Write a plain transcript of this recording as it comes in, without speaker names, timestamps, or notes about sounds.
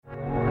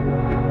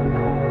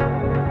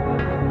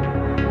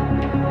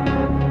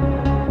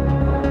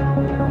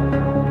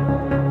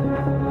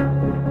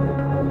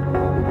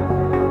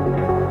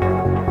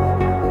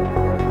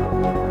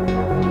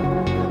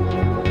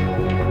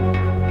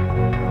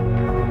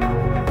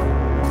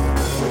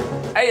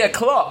8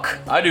 o'clock.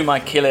 I do my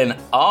killing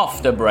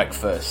after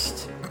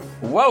breakfast.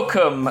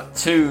 Welcome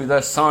to the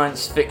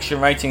science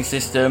fiction rating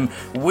system.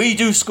 We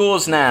do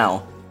scores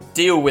now.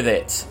 Deal with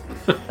it.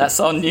 That's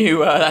our new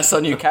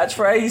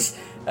catchphrase.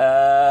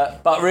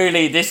 But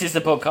really, this is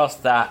the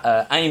podcast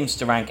that aims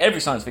to rank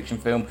every science fiction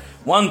film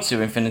 1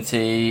 to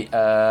infinity.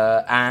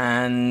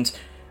 And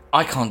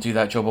I can't do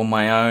that job on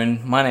my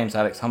own. My name's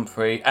Alex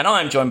Humphrey, and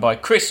I'm joined by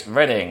Chris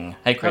Redding.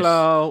 Hey, Chris.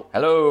 Hello.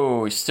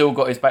 Hello. He's still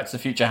got his Back to the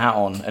Future hat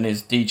on and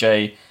his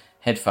DJ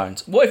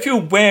headphones. What if you're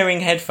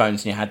wearing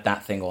headphones and you had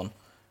that thing on?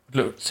 It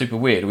would look super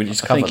weird. Would you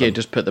just cover I think them? you'd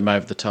just put them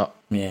over the top.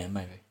 Yeah,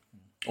 maybe.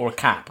 Or a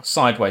cap, a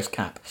sideways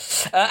cap.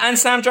 And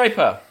Sam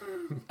Draper.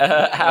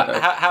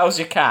 How's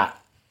your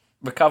cat?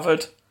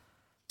 Recovered?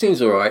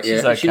 Seems all right, yeah.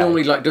 Okay. She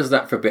normally does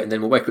that for a bit, and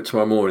then we'll wake up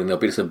tomorrow morning, there'll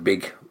be just a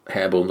big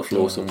hairball on the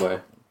floor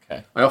somewhere.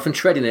 Okay. I often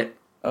tread in it.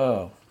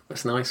 Oh.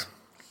 That's nice.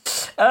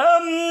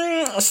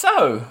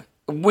 So,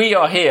 we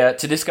are here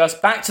to discuss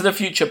Back to the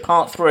Future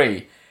Part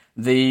 3,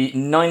 the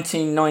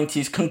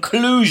 1990s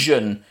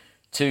conclusion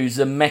to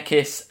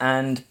Zemeckis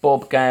and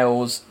Bob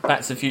Gale's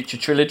Back to the Future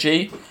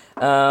trilogy.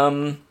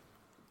 And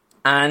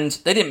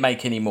they didn't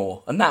make any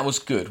more, and that was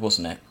good,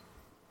 wasn't it?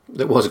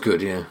 That was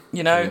good, yeah.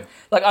 You know,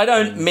 like, I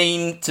don't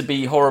mean to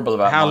be horrible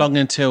about How long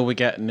until we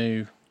get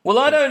new? Well,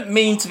 I don't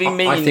mean to be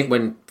mean. I think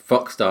when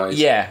Fox dies.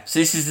 Yeah, so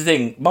this is the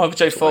thing. Michael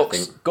J.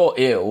 Fox got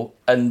ill,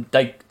 and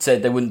they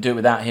said they wouldn't do it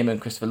without him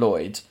and Christopher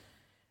Lloyd.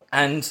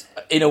 And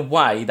in a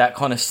way, that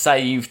kind of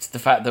saved the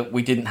fact that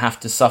we didn't have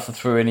to suffer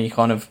through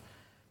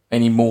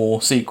any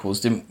more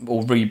sequels,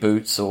 or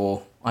reboots,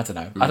 or I don't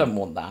know. I don't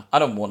want that. I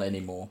don't want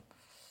any more.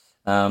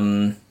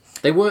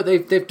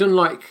 They've done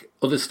like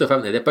other stuff,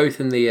 haven't they? They're both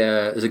in the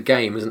there's a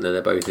game, isn't there?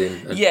 They're both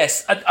in.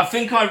 Yes, I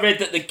think I read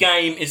that the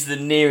game is the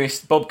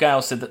nearest. Bob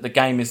Gale said that the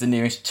game is the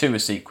nearest to a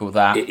sequel.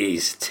 That it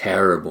is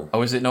terrible.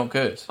 Oh, is it not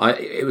good?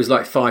 It was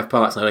like 5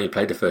 parts, and I only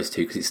played the first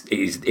 2 because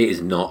it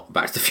is not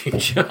Back to the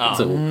Future at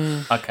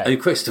all. Okay.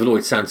 And Christopher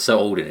Lloyd sounds so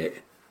old in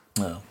it.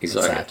 Oh, he's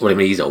like, sad. well, I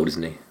mean, he's old,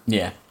 isn't he?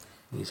 Yeah.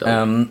 He's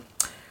old.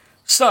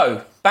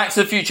 So, Back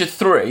to the Future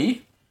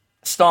 3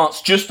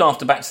 starts just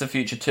after Back to the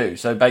Future 2.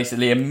 So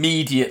basically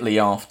immediately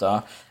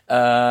after.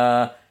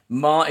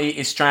 Marty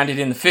is stranded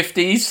in the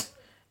 50s.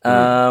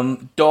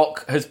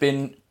 Doc has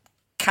been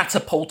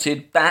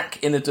catapulted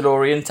back in the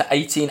DeLorean to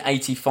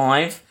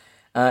 1885.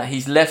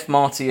 He's left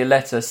Marty a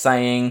letter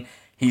saying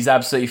he's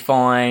absolutely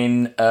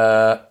fine.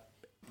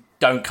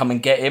 Don't come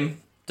and get him,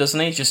 doesn't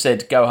he? Just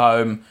said, go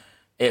home.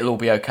 It'll all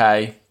be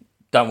okay.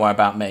 Don't worry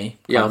about me.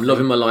 Yeah, I'm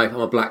loving my life.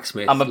 I'm a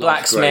blacksmith. I'm a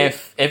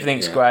blacksmith.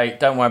 Everything's great.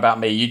 Don't worry about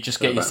me. You just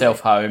get yourself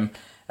home.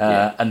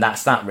 And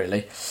that's that,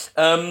 really.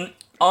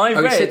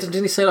 Didn't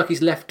he say like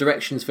he's left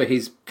directions for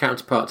his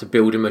counterpart to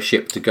build him a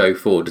ship to go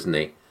forward, doesn't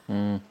he?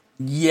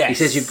 Yes. He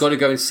says you've got to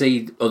go and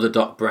see other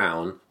Doc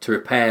Brown to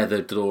repair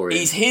the DeLorean.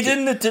 He's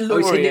hidden the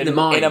DeLorean in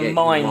a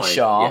mine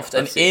shaft,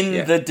 and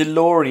in the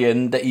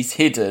DeLorean that he's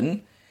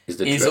hidden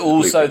is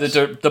also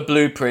the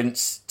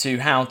blueprints to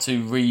how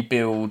to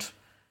rebuild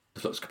the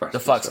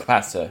flux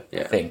capacitor,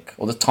 I think,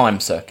 or the time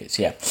circuits.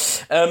 Yeah.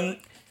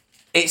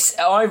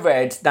 I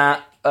read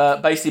that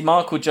basically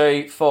Michael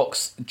J.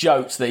 Fox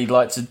joked that he'd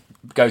like to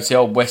go to the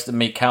old West and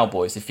meet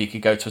cowboys if he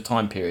could go to a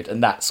time period,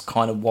 and that's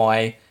kind of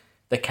why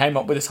they came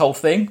up with this whole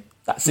thing.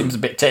 That seems a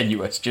bit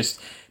tenuous.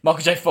 Just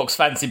Michael J. Fox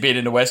fancied being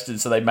in a Western,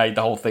 so they made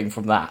the whole thing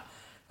from that.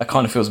 That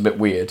kind of feels a bit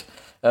weird.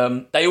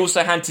 They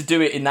also had to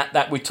do it in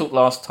that we talked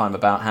last time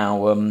about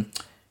how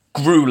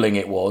grueling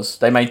it was.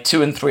 They made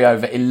 2 and 3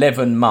 over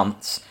 11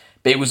 months,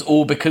 but it was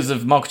all because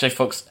of Michael J.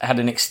 Fox had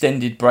an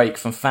extended break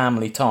from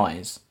family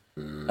ties.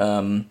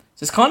 So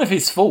it's kind of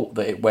his fault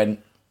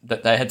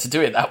that they had to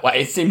do it that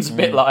way. It seems a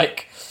bit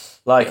like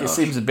it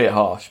seems a bit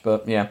harsh,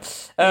 but yeah.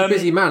 He's a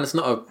busy man. It's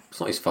not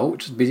his fault.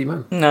 Just a busy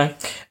man. No.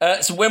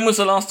 So when was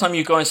the last time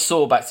you guys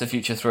saw Back to the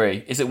Future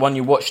 3? Is it one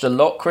you watched a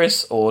lot,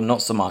 Chris, or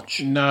not so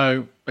much?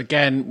 No.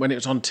 Again, when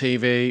it's on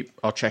TV,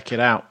 I'll check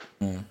it out.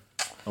 I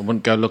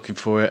wouldn't go looking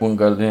for it. Wouldn't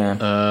go,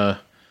 yeah.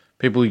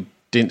 People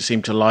didn't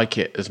seem to like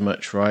it as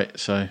much, right?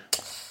 So.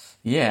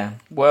 Yeah.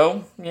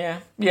 Well, yeah.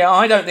 Yeah,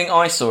 I don't think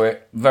I saw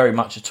it very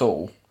much at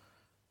all.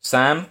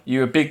 Sam,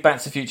 you're a big Back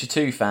to the Future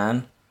 2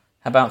 fan.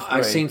 How about 3?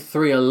 I've seen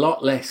 3 a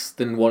lot less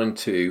than 1 and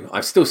 2.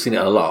 I've still seen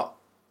it a lot.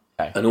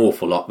 Okay. An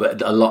awful lot,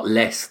 but a lot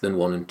less than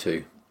 1 and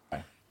 2.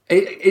 Okay.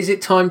 Is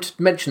it time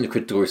to mention the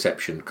critical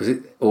reception?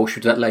 Or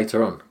should that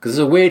later on? Because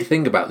there's a weird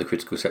thing about the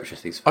critical reception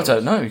of these films. I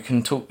don't know.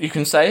 You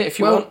can say it if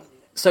you want.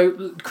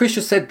 So Chris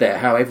just said there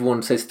how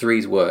everyone says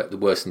 3's the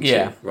worst than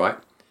 2, right?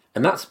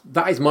 And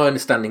that is my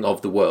understanding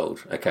of the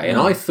world, okay? And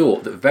I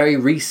thought that very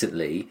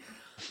recently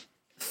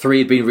 3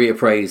 had been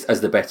reappraised as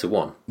the better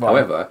one. Right.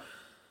 However,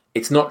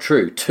 it's not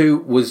true. 2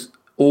 was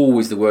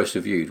always the worst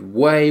reviewed.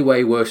 Way,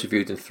 way worse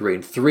reviewed than 3.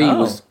 And 3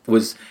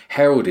 was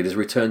heralded as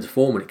return to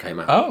form when it came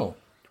out. Oh.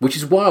 Which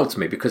is wild to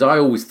me, because I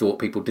always thought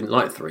people didn't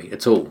like 3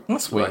 at all.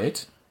 That's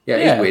weird. Yeah,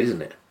 it is weird,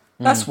 isn't it?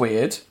 That's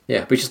weird.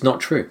 Yeah, but it's just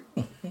not true.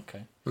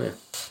 Okay.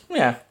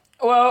 Yeah.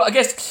 Well,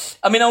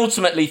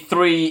 ultimately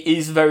 3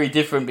 is very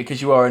different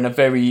because you are in a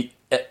very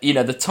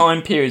the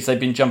time periods they've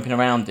been jumping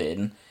around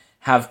in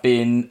have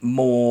been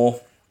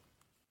more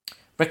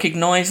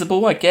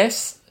recognisable, I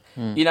guess.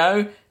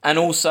 And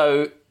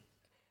also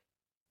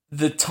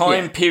the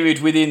time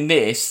period within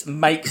this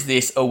makes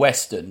this a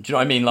Western. Do you know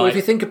what I mean? Like, well, if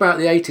you think about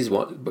the 80s,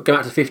 going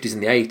back to the 50s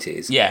and the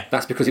 80s,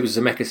 that's because it was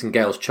Zemeckis and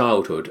Gale's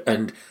childhood.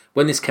 And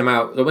when this came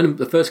out, when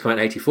the first came out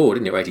in 84,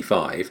 didn't it, or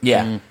 85?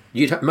 Yeah.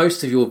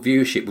 Most of your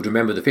viewership would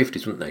remember the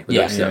 50s, wouldn't they? When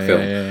they see that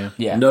film.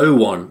 Yeah. No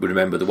one would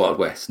remember the Wild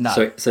West.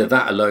 No. So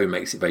that alone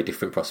makes it a very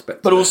different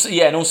prospect. But also,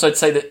 and also to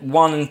say that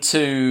 1 and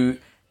 2,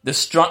 the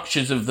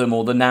structures of them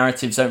or the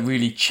narratives don't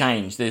really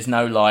change. There's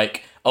no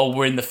like, oh,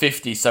 we're in the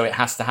 50s, so it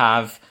has to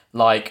have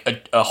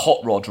like a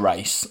hot rod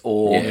race,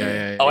 or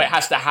it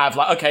has to have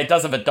like, okay, it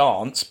does have a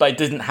dance, but it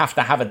doesn't have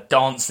to have a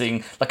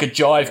dancing, like a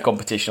jive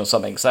competition or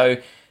something. So,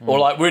 or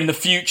like we're in the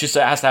future, so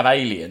it has to have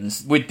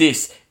aliens. With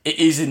this, it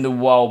is in the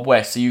Wild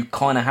West, so you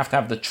kind of have to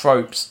have the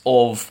tropes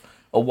of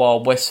a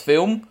Wild West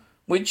film,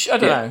 which I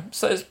don't know.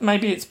 So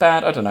maybe it's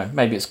bad. I don't know.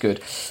 Maybe it's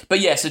good.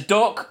 But yeah, so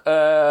Doc,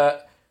 the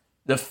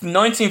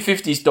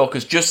 1950s Doc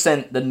has just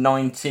sent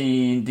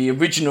the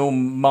original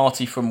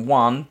Marty from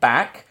 1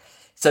 back.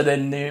 So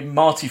then the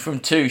Marty from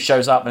 2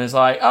 shows up and is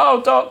like,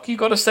 oh, Doc, you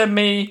got to send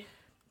me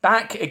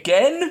back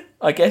again,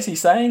 I guess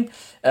he's saying.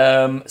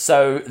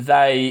 So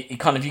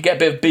you get a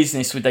bit of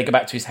business with, they go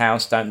back to his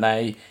house, don't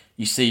they?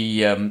 You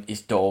see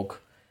his dog.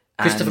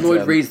 Christopher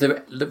Lloyd reads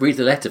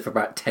the letter for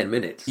about 10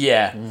 minutes.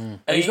 Yeah. And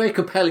it's very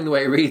compelling the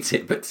way he reads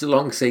it, but it's a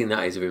long scene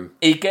that is of him.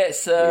 He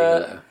gets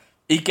a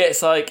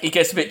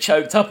bit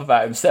choked up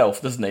about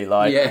himself, doesn't he?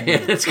 Like, yeah,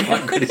 it's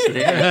quite good, isn't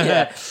it?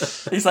 Yeah.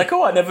 He's like,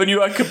 oh, I never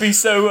knew I could be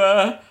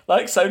so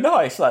so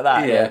nice like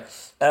that.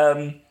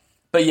 Yeah.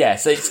 But yeah,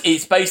 so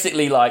it's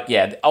basically like,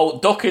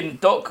 Doc,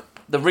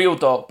 the real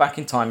Doc back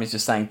in time is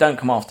just saying, don't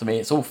come after me,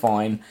 it's all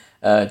fine,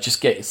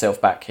 just get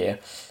yourself back here.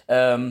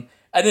 And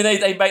then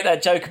they make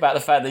that joke about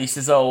the fact that he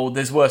says, oh,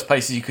 there's worse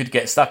places you could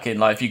get stuck in,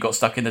 like if you got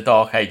stuck in the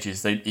Dark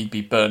Ages, he'd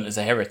be burnt as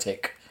a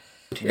heretic.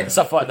 Yeah.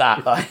 Stuff like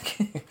that. Like,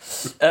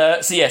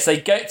 so they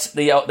get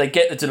the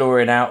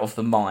DeLorean out of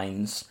the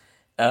mines,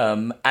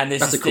 and there's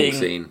that's this a cool thing.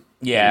 scene.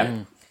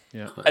 Yeah.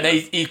 And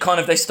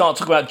they start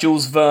talking about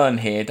Jules Verne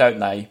here, don't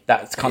they?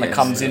 That kind of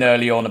comes in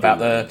early on about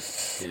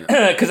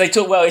because they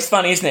talk. Well, it's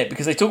funny, isn't it?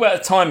 Because they talk about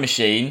the time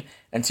machine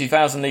and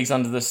 2,000 Leagues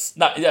Under the.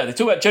 They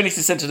talk about Journey to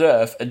the Centre of the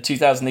Earth and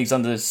 2,000 Leagues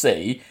Under the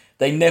Sea.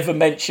 They never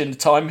mention the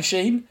time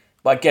machine.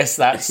 But I guess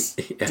that's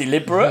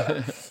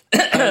deliberate.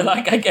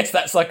 Like, I guess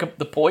that's like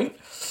the point.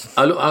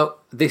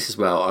 This as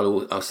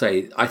well, I'll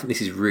say, I think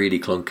this is really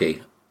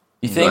clunky.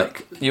 You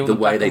think? Like, the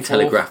way they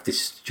telegraph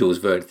this Jules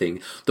Verne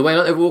thing. The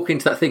way they walk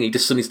into that thing, he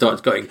just suddenly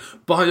starts going,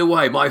 by the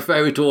way, my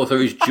favourite author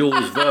is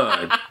Jules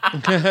Verne.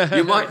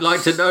 You might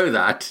like to know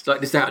that.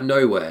 Like, this out of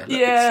nowhere.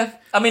 Like,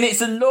 I mean,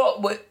 it's a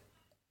lot...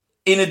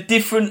 In a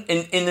different...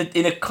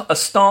 In a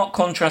stark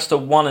contrast to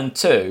 1 and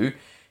 2...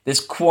 There's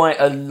quite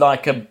a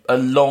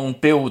long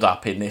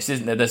build-up in this,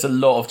 isn't there? There's a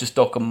lot of just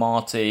Doc and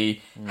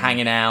Marty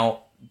hanging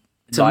out.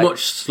 It's a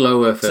much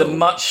slower film. It's a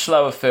much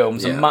slower film.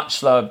 It's a much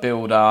slower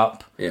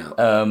build-up.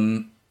 Yeah.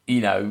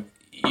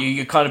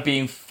 You're kind of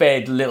being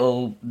fed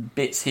little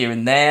bits here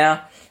and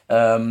there.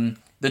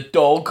 The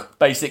dog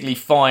basically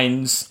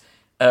finds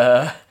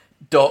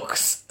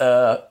Doc's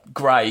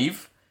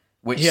grave,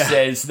 which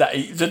says that...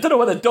 I don't know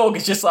why the dog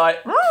is just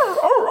like...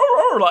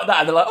 like that.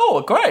 And they're like, oh,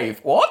 a grave.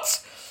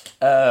 What?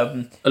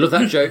 I love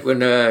that joke when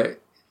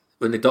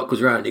the Doc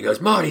was around, he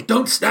goes, Marty,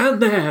 don't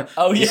stand there.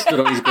 Oh, yeah. He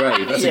stood on his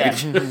grave. That's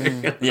a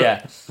good joke.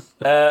 Yeah.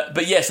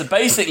 But yeah, so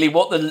basically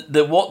what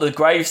the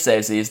grave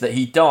says is that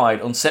he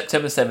died on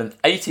September 7th,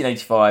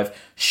 1885,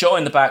 shot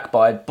in the back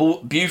by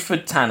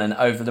Buford Tannen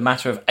over the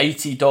matter of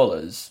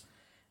 $80.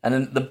 And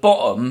then at the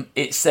bottom,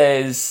 it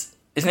says,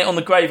 isn't it on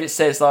the grave, it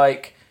says,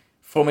 like,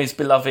 from his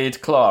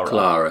beloved Clara.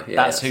 Clara, yeah.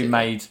 That's who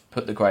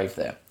put the grave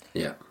there.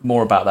 Yeah.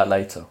 More about that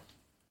later.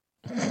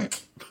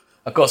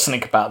 I've got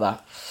something about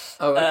that.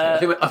 Oh,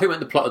 okay. I think meant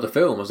the plot of the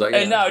film. I was like,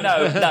 no.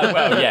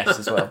 Well, yes,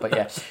 as well, but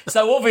yeah.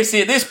 So obviously,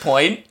 at this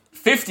point,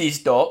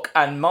 50s Doc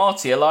and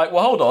Marty are like,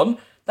 well, hold on,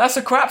 that's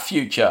a crap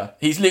future.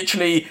 He's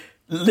literally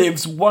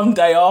lives one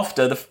day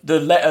after the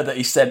letter that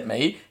he sent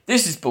me.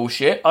 This is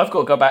bullshit. I've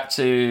got to go back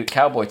to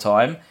Cowboy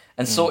Time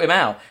and sort him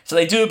out. So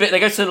they do a bit. They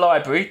go to the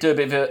library, do a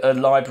bit of a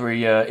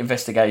library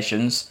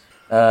investigations.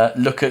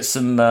 Look at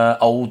some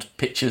old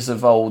pictures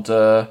of old.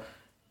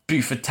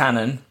 Buford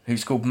Tannen,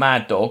 who's called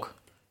Mad Dog,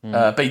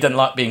 but he doesn't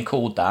like being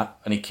called that,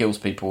 and he kills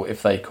people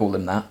if they call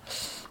him that.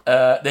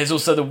 There's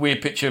also the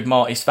weird picture of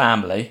Marty's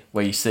family,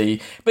 where you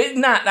see... But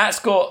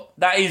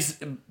that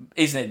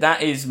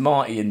is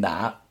Marty in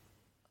that.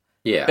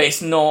 Yeah. But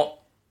it's not...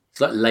 It's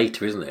like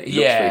later, isn't it? He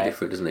looks very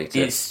different, doesn't he?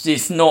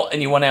 It's not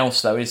anyone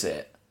else, though, is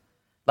it?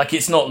 Like,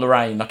 it's not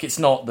Lorraine. Like, it's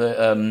not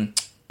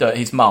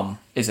his mum,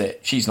 is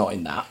it? She's not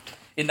in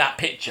that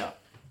picture.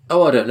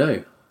 Oh, I don't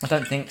know. I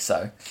don't think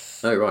so.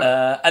 Oh,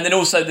 right. And then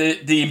also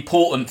the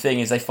important thing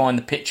is they find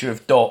the picture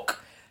of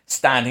Doc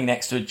standing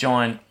next to a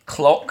giant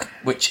clock,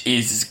 which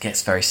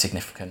gets very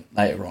significant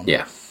later on.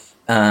 Yeah.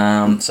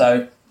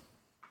 So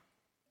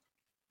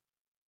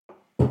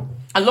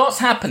a lot's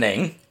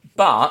happening,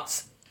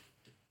 but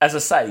as I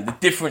say, the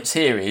difference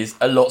here is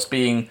a lot's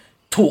being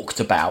talked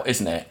about,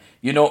 isn't it?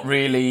 You're not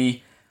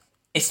really.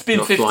 It's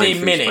been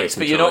 15 minutes,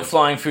 but you're not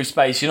flying through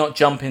space. You're not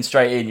jumping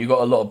straight in. You've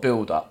got a lot of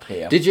build up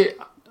here. Did you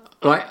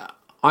like?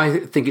 I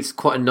think it's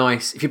quite a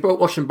nice. If you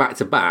watch them back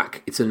to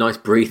back, it's a nice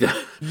breather.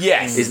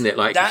 Yes, isn't it?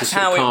 Like that's it just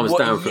how calms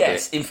down for a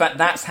yes, bit. in fact,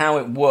 that's how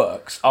it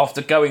works.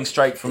 After going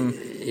straight from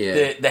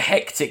the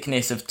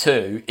hecticness of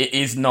 2, it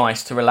is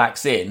nice to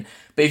relax in.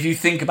 But if you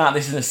think about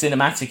this in a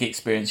cinematic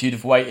experience, you'd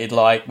have waited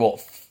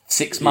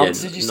 6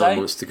 months, did you say? 9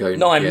 months to go.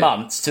 9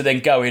 months to then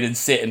go in and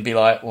sit and be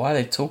like, why are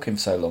they talking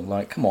so long?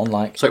 Like, come on,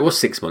 like... So it was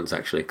 6 months,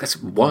 actually. That's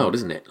wild,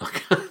 isn't it?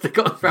 Like, they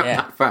got around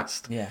that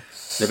fast. Yeah.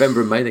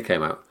 November and May they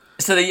came out.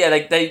 So,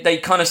 they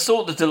kind of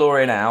sort the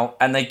DeLorean out,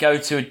 and they go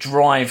to a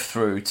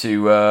drive-through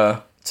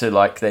to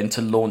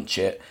launch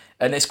it.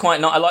 And it's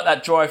quite nice. I like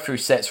that drive-through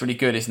set's really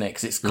good, isn't it?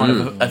 Because it's kind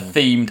of a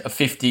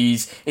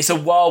 50s... It's a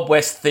Wild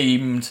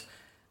West-themed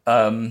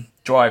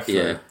drive-through.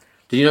 Yeah.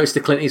 Did you notice the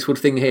Clint Eastwood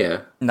thing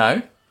here?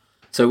 No.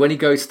 So when he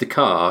goes to the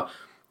car,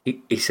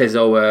 he says, it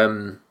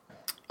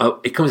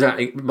comes out.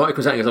 Marty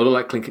comes out and goes, "I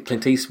look like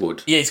Clint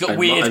Eastwood." Yeah, he's got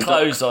weird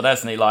clothes on,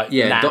 hasn't he? Like,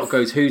 yeah. Doc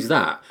goes, "Who's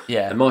that?"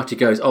 Yeah, and Marty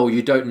goes, "Oh,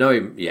 you don't know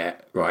him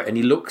yet, right?" And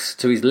he looks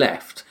to his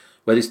left,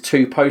 where there's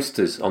 2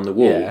 posters on the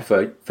wall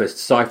for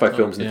sci-fi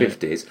films in the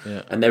 50s,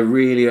 and they're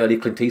really early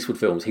Clint Eastwood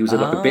films. He was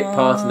like a bit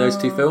part in those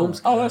 2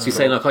 films. Oh, that's so he's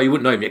saying like, "Oh, you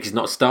wouldn't know him yet because he's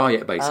not a star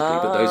yet, basically."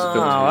 But those are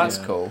films. Oh, that's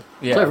cool.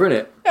 Yeah. Clever, isn't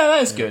it? Yeah,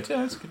 that is good. Yeah,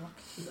 that's a good one.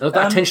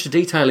 That attention to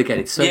detail again.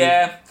 It's so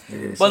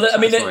Well, I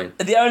mean,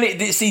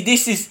 this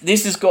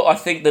has got, I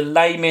think, the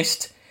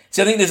lamest.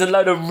 See, I think there's a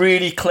load of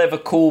really clever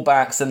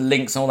callbacks and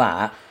links and all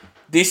that.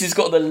 This has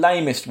got the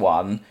lamest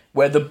one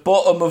where the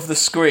bottom of the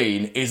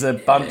screen is a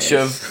bunch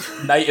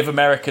of Native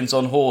Americans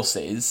on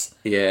horses.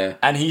 Yeah,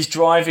 and he's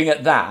driving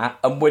at that,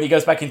 and when he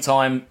goes back in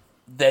time,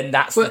 then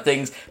that's the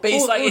things. But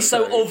it's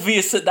so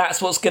obvious that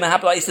that's what's going to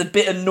happen. Like, it's a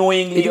bit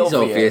annoyingly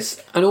obvious.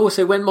 And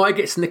also, when Mike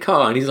gets in the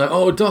car and he's like,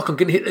 "Oh, Doc, I'm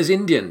going to hit those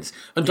Indians,"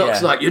 and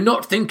Doc's like, "You're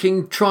not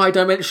thinking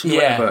tri-dimensional,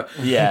 whatever."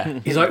 Yeah.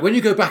 He's like, "When you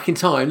go back in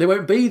time, they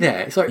won't be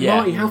there." It's like,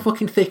 Marty, how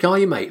fucking thick are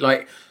you, mate?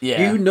 Like, you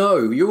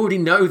already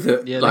know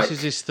that. Yeah, like,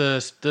 this is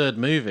his third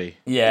movie.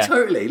 Yeah,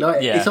 totally.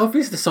 Like, it's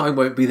obvious the sign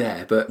won't be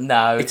there, but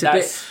no, it's a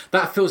bit.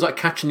 That feels like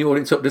catching the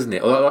audience up, doesn't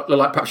it? Or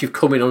like perhaps you've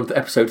come in on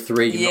episode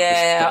 3.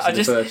 I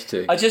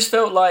just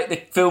felt like the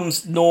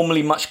film's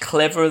normally much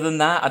cleverer than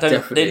that.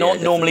 They're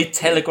not normally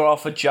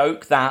telegraph a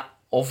joke that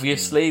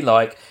obviously. So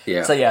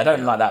I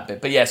don't like that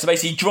bit. But yeah, so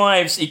basically he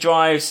drives,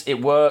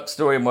 it works,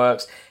 story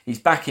works. He's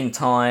back in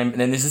time, and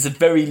then this is a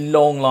very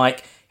long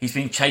he's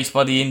being chased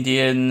by the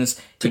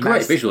Indians. It's a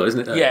great visual,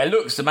 isn't it? Yeah, it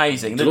looks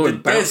amazing. The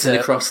bouncing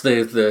across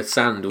the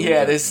sand.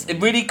 There's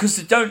really because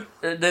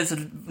there's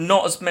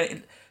not as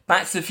many.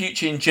 Back to the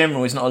Future in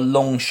general is not a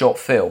long shot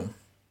film.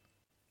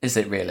 Is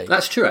it really?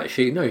 That's true,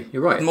 actually. No,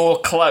 you're right. More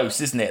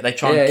close, isn't it? They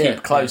try and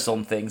keep close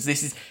on things.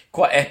 This is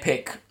quite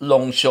epic,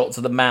 long shots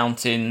of the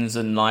mountains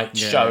and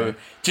show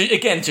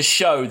to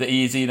show that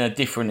he is in a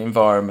different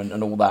environment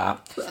and all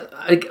that.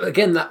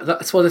 Again,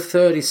 that's why the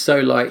third is so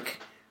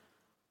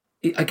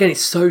Again,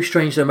 it's so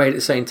strange they're made at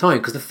the same time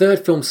because the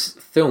third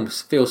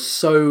films feels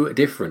so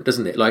different,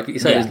 doesn't it? Like you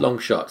say, there's long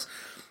shots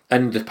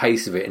and the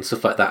pace of it and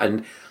stuff like that,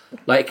 and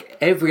like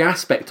every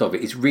aspect of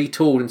it is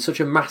retooled in such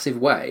a massive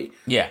way.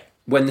 Yeah.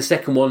 When the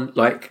second one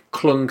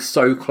clung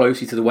so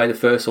closely to the way the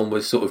first one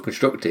was sort of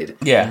constructed.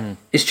 Yeah.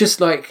 It's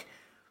just like,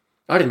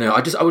 I don't know,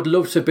 I would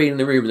love to have been in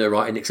the room when they're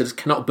writing it because I just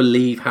cannot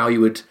believe how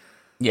you would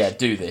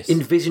do this.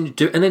 Envision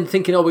and then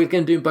thinking, we're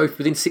going to do them both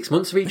within 6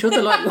 months of each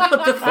other. Like,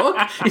 what the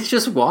fuck? It's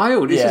just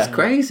wild. It's just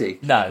crazy.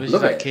 No, this is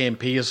that Key and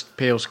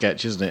Peele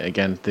sketch, isn't it?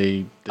 Again,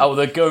 the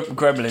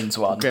Gremlins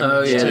one.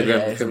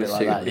 Gremlins,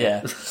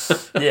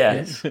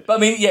 But I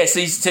mean, so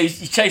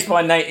he's chased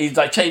by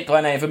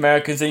Native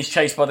Americans, then he's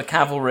chased by the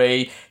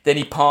cavalry. Then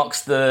he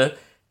parks the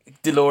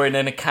DeLorean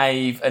in a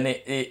cave, and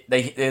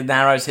the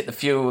arrows hit the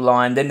fuel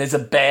line. Then there's a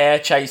bear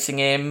chasing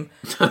him,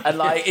 and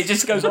it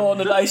just goes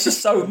on, and it's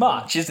just so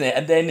much, isn't it?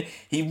 And then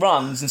he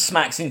runs and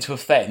smacks into a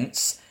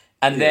fence,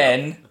 and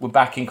then we're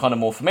back in kind of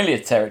more familiar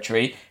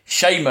territory.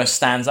 Seamus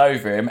stands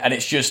over him, and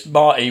it's just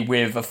Marty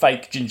with a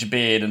fake ginger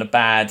beard and a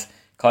bad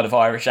kind of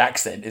Irish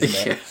accent,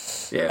 isn't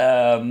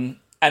it?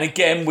 And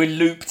again, we're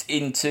looped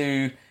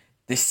into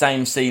this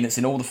same scene that's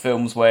in all the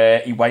films where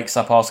he wakes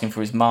up asking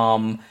for his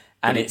mum.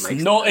 And it's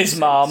not his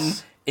mum,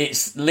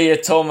 it's Leah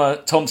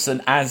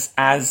Thompson as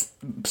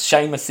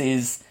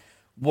Seamus's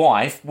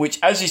wife, which,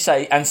 as you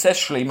say,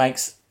 ancestrally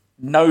makes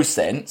no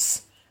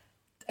sense.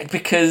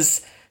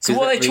 Because, so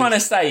what are they trying to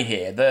say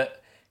here?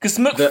 Because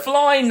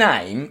McFly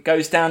name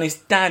goes down his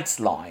dad's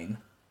line.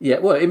 Yeah,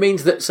 well, it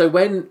means that, so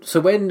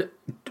when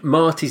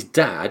Marty's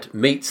dad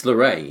meets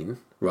Lorraine,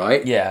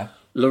 right? Yeah.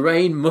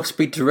 Lorraine must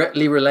be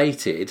directly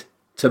related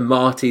to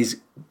Marty's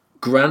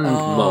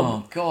grandmum.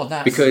 Oh God,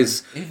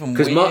 that's even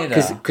weirder.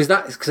 Because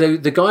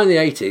the guy in the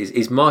 80s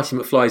is Marty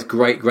McFly's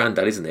great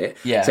granddad, isn't it?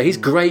 Yeah. So his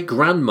great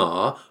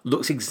grandma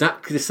looks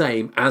exactly the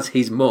same as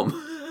his mum.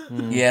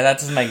 Yeah, that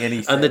doesn't make any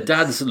sense. And the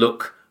dads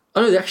look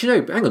Oh no,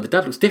 actually no. Hang on, the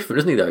dad looks different,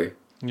 doesn't he? Though.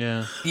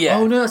 Yeah. Yeah.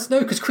 Oh no,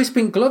 because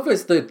Crispin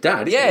Glover's the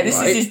dad. Yeah, this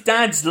right? is his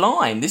dad's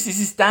line. This is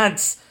his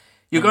dad's.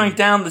 You're going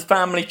down the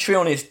family tree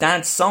on his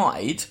dad's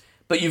side,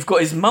 but you've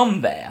got his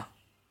mum there.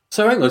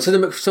 So hang on,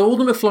 so all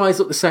the McFlys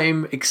look the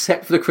same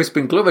except for the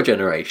Crispin Glover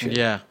generation.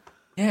 Yeah.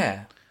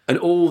 Yeah. And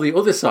all the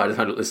other side of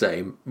the look the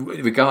same,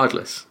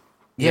 regardless.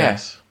 Yeah.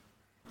 Yes.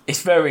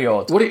 It's very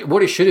odd.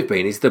 What it should have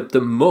been is the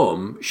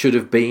mum should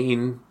have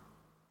been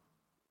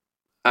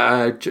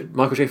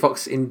Michael J.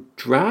 Fox in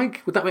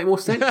drag. Would that make more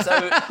sense?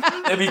 So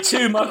there'd be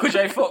two Michael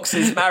J.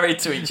 Foxes married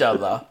to each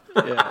other.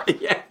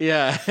 yeah.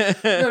 Yeah.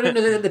 No.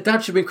 The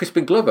dad should have been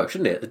Crispin Glover,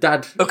 shouldn't it? The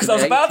dad. Because I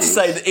was about to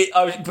say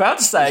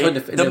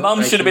the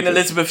mum should have been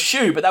Elizabeth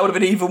Shue, but that would have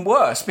been even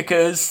worse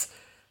because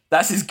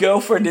that's his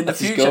girlfriend in the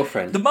future. His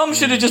girlfriend. The mum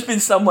should have just been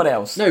someone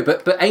else. No,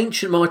 but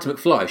ancient Marty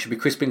McFly should be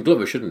Crispin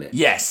Glover, shouldn't it?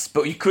 Yes,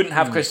 but you couldn't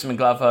have Crispin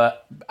Glover,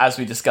 as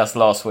we discussed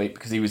last week,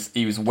 because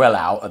he was well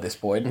out at this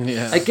point.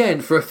 Yeah. Again,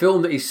 for a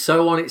film that is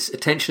so on its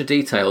attention to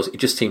details, it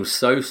just seems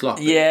so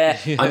sloppy. Yeah.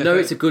 I know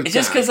it's a good It's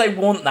just gag, because they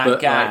want that but,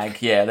 gag.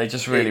 like, Yeah, they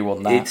just really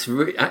want that. It's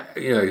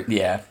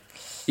Yeah.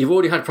 You've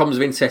already had problems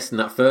with incest in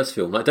that first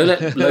film. Like, don't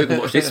let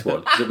Logan watch this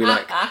one. It'll be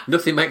like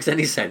nothing makes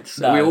any sense.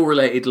 No. We all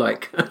related.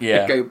 Like,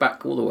 Yeah. go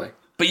back all the way.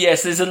 But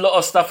yes, there's a lot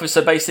of stuff.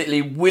 So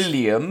basically,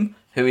 William,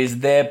 who is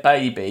their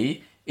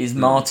baby, is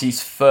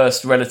Marty's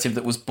first relative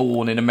that was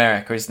born in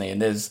America, isn't he? And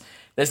there's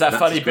that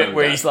funny his bit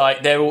where granddad. he's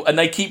like, they're all, and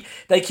they keep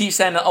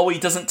saying that, oh, he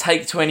doesn't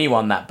take to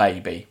anyone, that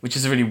baby, which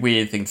is a really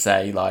weird thing to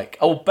say. Like,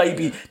 oh,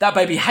 baby, that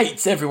baby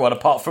hates everyone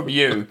apart from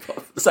you,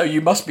 so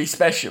you must be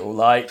special.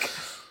 Like,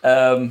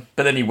 but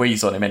then he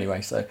wheezes on him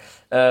anyway. So,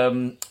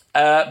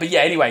 but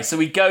yeah, anyway, so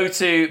we go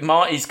to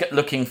Marty's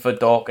looking for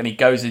Doc, and he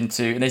goes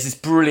into, and there's this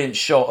brilliant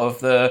shot of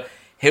the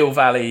Hill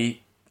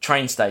Valley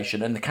train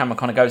station, and the camera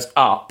kind of goes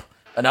up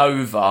and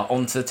over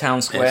onto the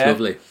town square. It's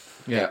lovely.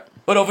 Yeah.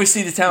 But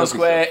obviously the town Lovely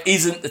square stuff.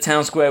 isn't the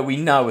town square we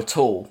know at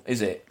all,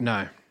 is it?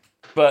 No.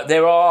 But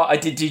there are,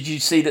 did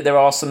you see that there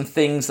are some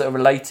things that are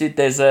related?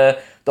 There's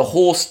the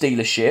horse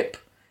dealership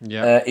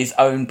is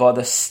owned by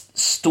the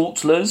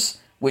Stultlers,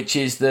 which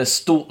is the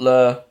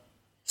Statler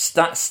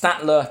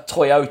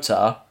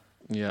Toyota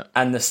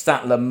and the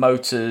Statler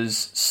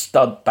Motors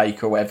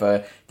Studbaker or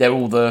whatever. They're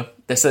all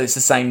so it's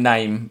the same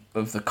name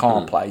of the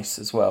car place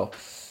as well.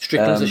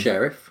 Strickland's the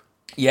sheriff.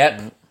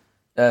 Yep.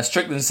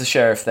 Strickland's the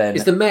sheriff then.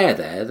 Is the mayor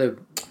there? The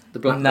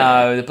black mayor?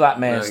 No, the black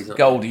mayor's he's not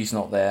Goldie's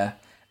not there.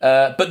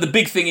 But the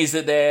big thing is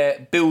that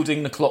they're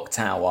building the clock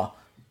tower.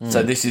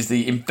 So this is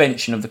the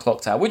invention of the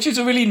clock tower, which is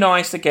a really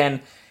nice.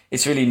 Again,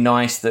 it's really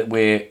nice that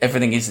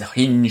everything is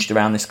hinged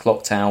around this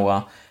clock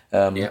tower.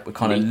 We're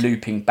kind of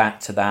looping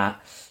back to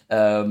that.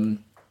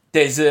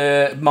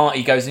 There's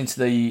Marty goes into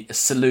the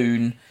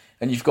saloon,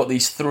 and you've got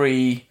these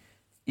three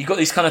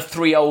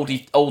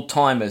old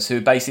timers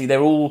who basically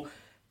they're all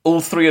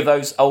three of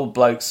those old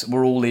blokes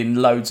were all in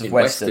loads of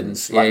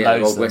westerns. Yeah, loads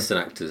old of them. western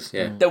actors.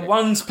 Yeah, The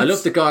ones I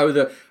love the guy with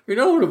the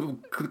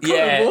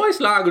voice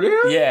like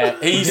this. Yeah,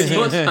 he's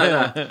Much like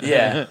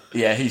that.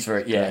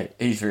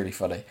 he's really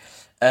funny.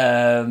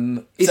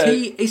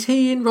 Is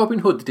he in Robin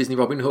Hood, the Disney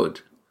Robin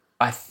Hood?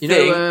 I think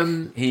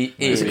he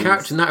is. There's a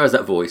character in that who has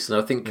that voice, and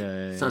I think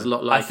it sounds a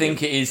lot like. I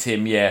think it is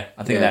him. Yeah,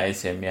 I think Yeah. that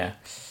is him. Yeah,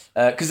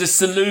 because the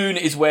saloon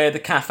is where the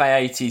Cafe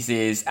 80s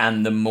is,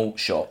 and the malt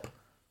shop.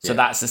 So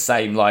that's the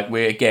same. Like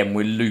we're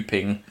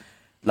looping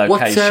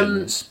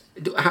locations.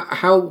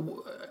 How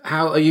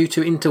are you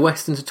two into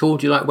westerns at all?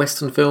 Do you like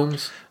western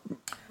films?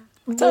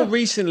 Well,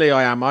 recently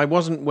I am. I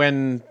wasn't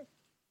when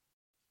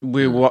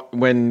we were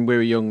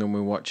young and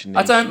we were watching these.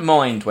 I don't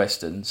mind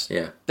westerns.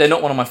 Yeah, They're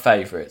not one of my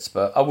favourites,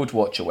 but I would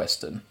watch a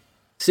western.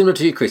 similar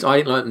to you, Chris. I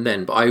didn't like them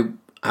then, but I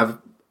have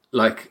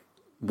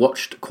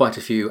watched quite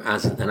a few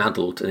as an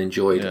adult and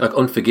enjoyed. Like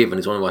Unforgiven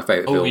is one of my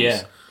favourite films.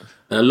 Yeah.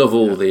 And I love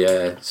all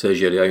the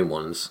Sergio Leone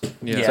ones.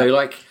 Yeah.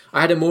 So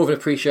I had more of an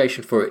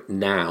appreciation for it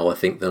now, I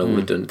think, than I would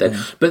have done then.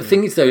 But the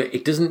thing is, though,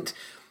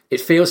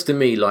 it feels to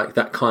me like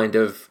that kind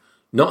of,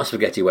 not a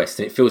spaghetti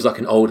western, it feels like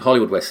an old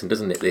Hollywood western,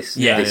 doesn't it? This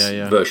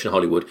version of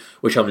Hollywood,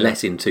 which I'm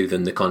less into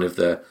than the kind of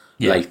the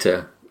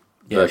later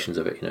versions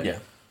of it, you know? Yeah.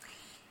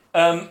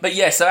 But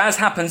yeah, so as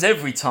happens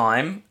every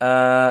time,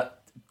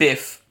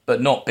 Biff,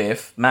 but not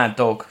Biff, Mad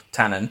Dog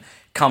Tannen,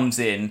 comes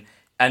in,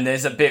 and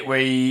there's a bit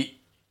where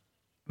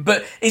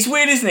But it's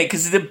weird, isn't it?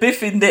 Because the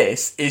Biff in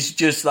this is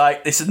just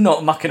like, this is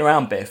not mucking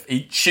around Biff.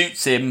 He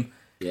shoots him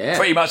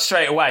pretty much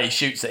straight away. He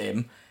shoots at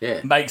him. Yeah.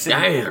 Makes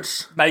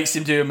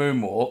him do a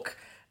moonwalk.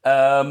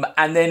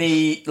 And then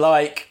he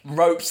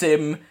ropes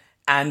him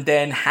and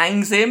then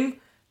hangs him.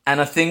 And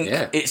I think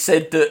it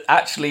said that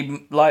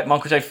actually,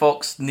 Michael J.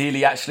 Fox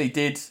nearly actually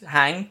did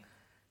hang.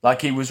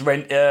 Like he was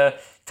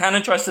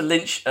Tannen tries to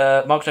lynch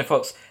Michael J.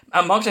 Fox.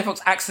 And Michael J. Fox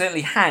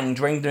accidentally hanged,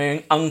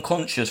 rendering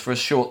unconscious for a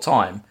short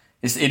time.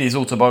 It's in his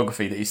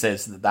autobiography that he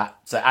says that.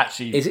 So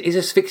actually, is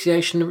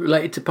asphyxiation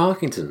related to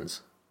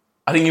Parkinson's?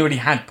 I think he already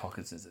had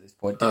Parkinson's at this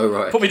point. Oh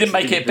right, probably didn't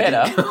make it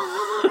better.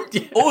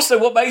 Also,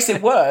 what makes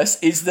it worse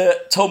is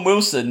that Tom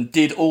Wilson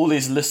did all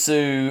his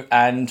lasso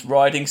and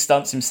riding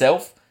stunts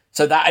himself.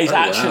 So that is Oh,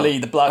 actually wow.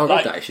 the blood. I read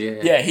Like, that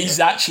actually, he's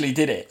actually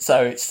did it.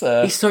 So it's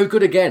He's so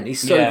good again.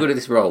 He's so good at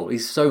this role.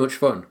 He's so much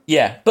fun.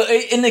 yeah. But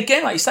and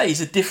again, like you say,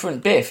 he's a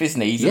different Biff,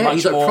 isn't he? He's a much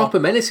he's like more proper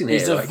menacing here.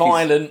 He's a like,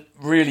 violent,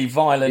 really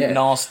violent, Yeah.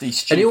 nasty,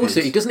 stupid.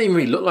 And he doesn't even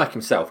really look like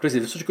himself, does he?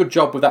 He does such a good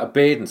job with that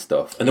beard and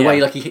stuff, and the Yeah.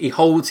 way like he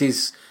holds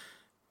his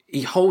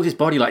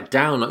body like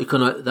down, like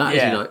kind of like that.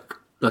 Yeah. Isn't he?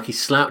 Like he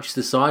slouches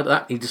to the side.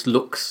 Like that he just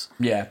looks.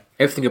 yeah.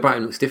 Everything about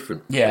him looks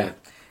different. Yeah.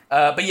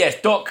 But yes,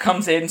 Doc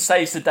comes in,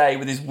 saves the day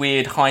with his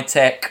weird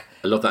high-tech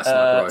I love that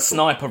sniper rifle.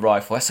 sniper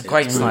rifle. That's a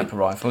great sniper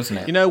rifle, isn't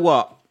it? You know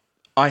what?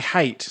 I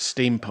hate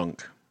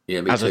steampunk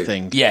Yeah, me as too. a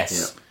thing.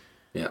 Yes.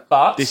 Yeah.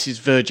 But This is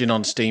verging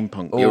on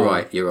steampunk. You're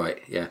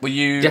right. Yeah. were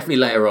you Definitely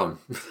later on.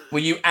 were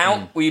you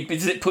out?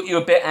 Does it put you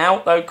a bit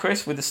out though,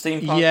 Chris, with the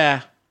steampunk?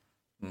 Yeah.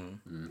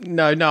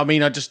 No, I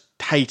mean, I just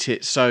hate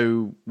it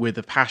so with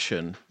a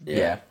passion.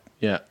 Yeah.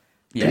 Yeah.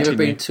 Yeah. Have you ever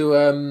been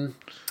to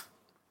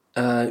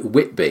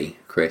Whitby,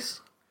 Chris?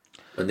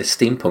 And the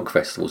steampunk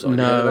festivals on.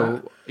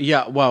 No.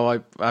 Yeah,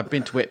 well, I've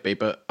been to Whitby,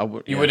 but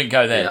You wouldn't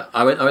go there. Yeah,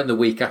 I went the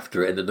week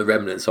after it, and the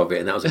remnants of it,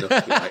 and that was enough.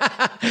 To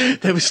be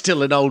like, there was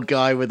still an old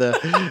guy with a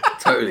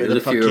totally,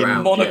 there's a few fucking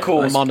around.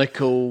 monocle.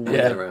 monocle,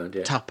 Around,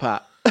 yeah. top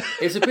hat.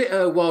 It's a bit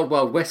Wild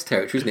Wild West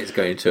territory, isn't it? It's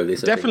going to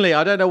this. I think. Definitely,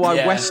 I don't know why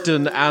Yeah.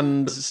 Western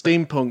and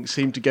steampunk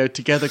seem to go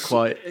together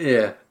quite.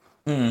 Yeah.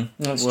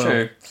 That's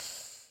true.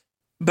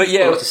 But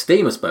yeah, Lots of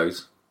steam, I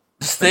suppose.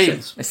 steam.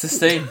 sense. It's the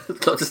steam.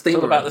 Lots of steam.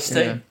 All about around. the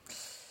steam.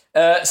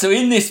 So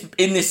in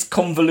this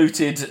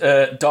convoluted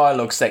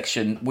dialogue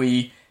section,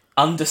 we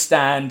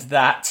understand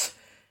that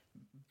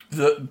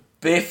the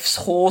Biff's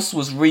horse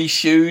was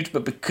reshoed,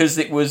 but because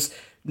it was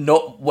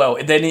not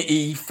then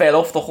he fell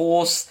off the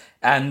horse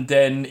and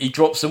then he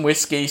dropped some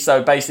whiskey.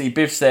 So basically,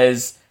 Biff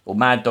says, or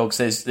Mad Dog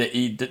says that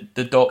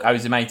the doc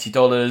owes him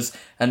 $80,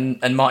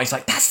 and Marty's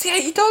like, "That's the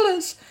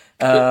 $80."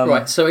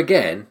 Right. So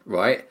again,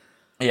 right.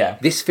 Yeah,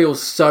 This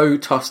feels so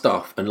tossed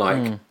off, and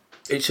like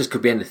it just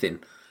could be anything.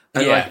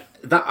 And Yeah. like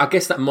that, I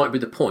guess that might be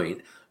the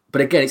point.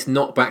 But again, it's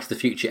not Back to the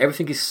Future.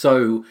 Everything is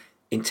so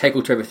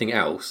integral to everything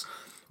else.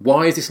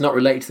 Why is this not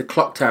related to the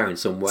clock tower in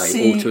some way,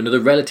 See, or to another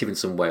relative in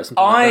some way, or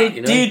something I like that?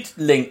 You know? did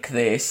link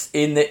this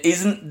in that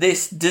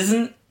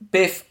doesn't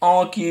Biff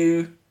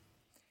argue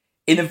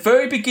in the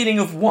very beginning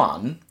of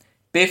one,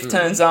 Biff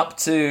turns up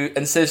to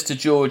and says to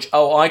George,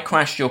 "Oh, I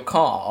crashed your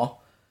car.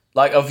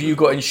 Like, have you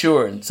got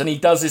insurance?" And he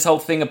does this whole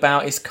thing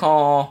about his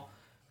car,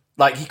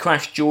 like he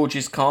crashed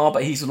George's car,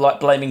 but he's like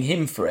blaming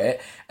him for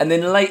it. And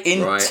then late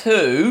in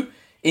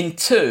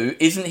two,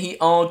 isn't he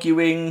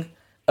arguing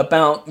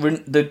about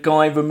the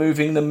guy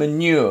removing the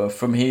manure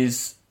from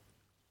his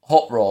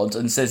hot rod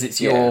and says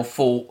it's your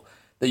fault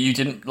that you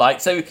didn't like?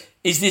 So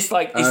is this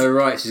like? Oh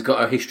right, she's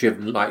got a history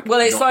of like. Well,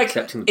 it's not like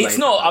accepting the blame it's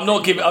not. for I'm not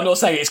everything. giving. I'm not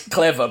saying it's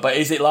clever, but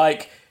is it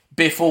like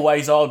Biff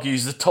always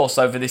argues the toss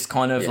over this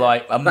kind of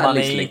like a That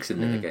money? least links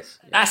in there, I guess.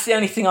 Yeah. That's the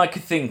only thing I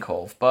could think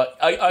of. But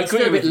I It's agree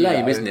still a with bit you.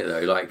 lame, though. isn't it? Though,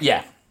 like,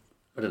 Yeah.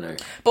 I don't know.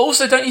 But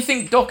also, don't you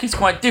think Doc is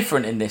quite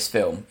different in this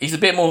film? He's a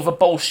bit more of a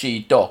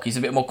bullshit Doc. He's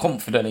a bit more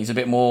confident. He's a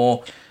bit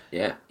more.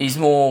 Yeah. He's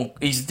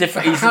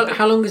different. He's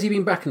How long has he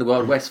been back in the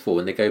Wild West for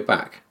when they go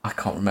back? I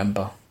can't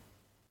remember.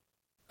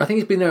 I think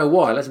he's been there a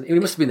while, hasn't he? He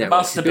must have been there.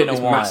 Must He's have been built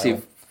a this while.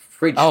 Massive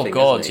fridge. Oh thing,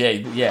 God,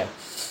 hasn't he? yeah.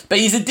 But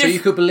he's a So you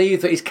different. could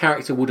believe that his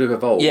character would have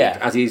evolved Yeah.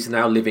 as he's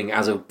now living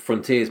as a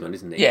frontiersman,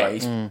 isn't he? Yeah,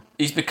 Like,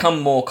 he's become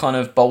more kind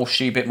of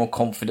bolshy, a bit more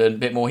confident, a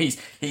bit more. He's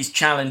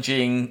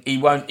challenging. He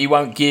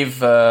won't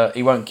give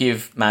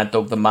Mad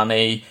Dog the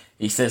money.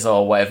 He says,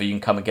 "Oh, whatever, you can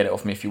come and get it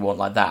off me if you want,"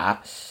 like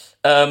that.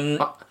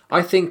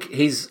 I think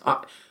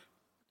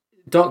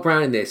Dark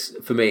Brown in this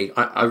for me.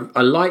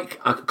 I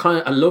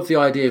love the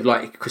idea of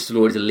like Christopher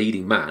Lloyd as a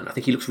leading man. I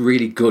think he looks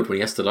really good when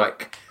he has to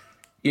like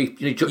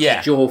juts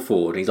his jaw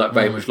forward. And he's like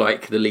very much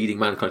like the leading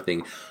man kind of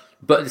thing.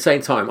 But at the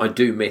same time, I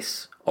do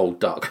miss old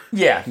Doc.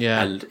 Yeah,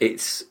 And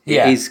it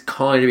is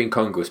kind of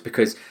incongruous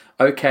because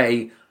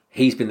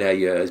he's been there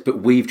years, but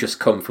we've just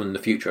come from the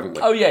future, haven't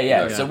we? Oh yeah. You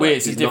know, So like,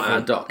 it's he's different. not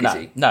our Doc, no, is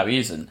he? No, he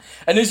isn't.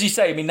 And as you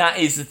say, I mean, that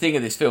is the thing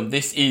of this film.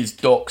 This is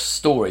Doc's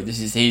story. This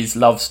is his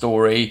love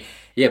story.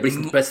 Yeah, but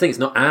the thing, it's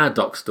not our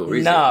Doc story,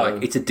 is No. it?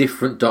 Like, it's a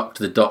different Doc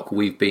to the Doc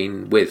we've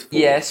been with.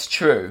 Yes,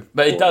 true.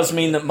 But it does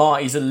mean that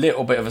Marty's a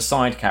little bit of a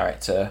side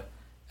character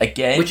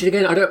again. Which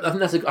again,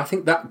 I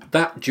think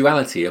that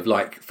duality of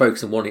like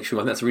focus on one issue,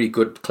 I think that's a really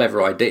good,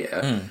 clever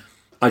idea.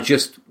 I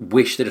just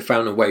wish they'd have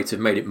found a way to have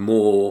made it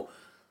more.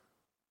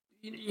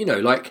 You know,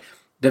 like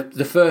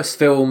the first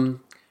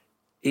film,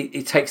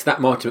 it takes that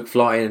Marty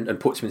McFly and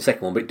puts him in the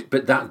second one,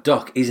 but that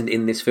Doc isn't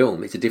in this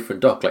film. It's a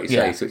different Doc, like you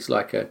say. So it's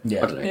like I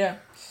don't know.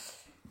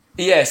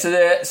 Yeah,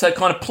 so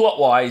kind of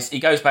plot-wise, he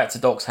goes back to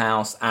Doc's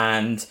house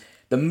and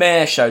the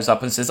mayor shows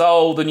up and says,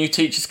 "Oh, the new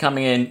teacher's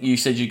coming in. You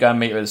said you'd go and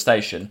meet her at the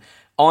station."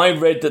 I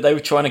read that they were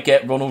trying to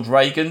get Ronald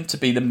Reagan to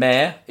be the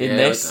mayor in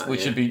this, that,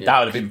 which yeah, would be yeah. that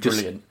would have been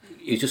brilliant.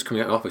 He was just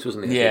coming out of office,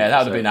 wasn't he? Yeah, that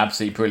would have been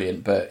absolutely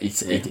brilliant. But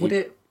Would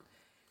it?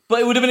 But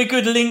it would have been a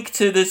good link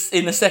to this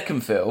in the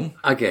second film.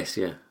 I guess,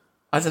 yeah.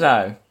 I don't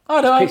know.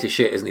 I know. Piece of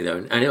shit, isn't he,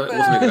 though? And it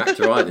wasn't a good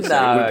actor either, so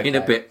it would have been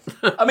a bit...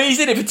 I mean, he's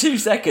in it for 2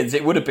 seconds.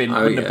 It wouldn't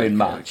have been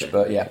much,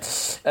 but yeah.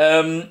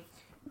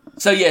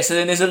 So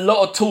then there's a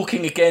lot of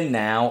talking again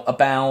now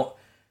about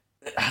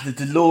the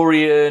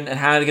DeLorean and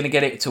how they're going to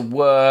get it to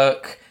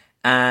work.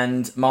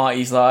 And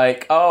Marty's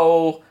like,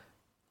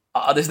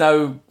 there's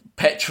no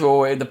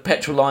petrol, the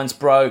petrol line's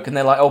broke. And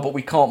they're like, but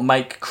we can't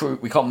make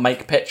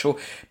petrol.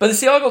 But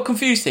see, I got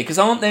confused here, because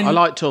aren't there... I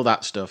liked all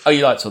that stuff. Oh,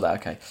 you liked all that,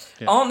 okay.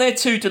 Yeah. Aren't there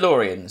 2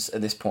 DeLoreans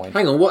at this point?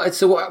 Hang on, what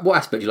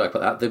aspect do you like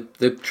about that?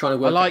 They're trying to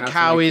work I like out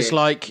how he's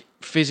like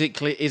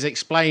physically is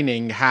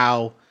explaining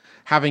how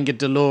having a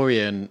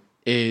DeLorean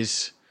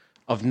is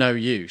of no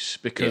use,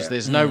 because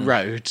there's no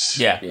roads.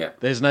 Yeah.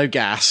 There's no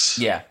gas.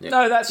 Yeah.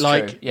 No, that's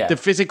like true. Yeah. the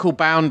physical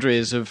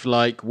boundaries of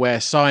like where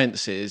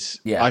science is.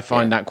 Yeah. I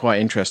find that quite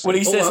interesting. Well,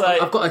 he says,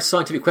 I've got a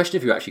scientific question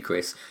for you, actually,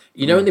 Chris.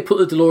 You know, when they put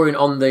the DeLorean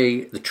on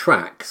the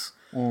tracks,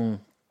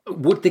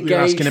 would the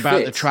gauge asking about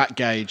fit the track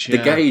gauge? the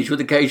gauge? Would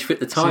the gauge fit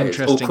the tyres,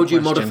 or could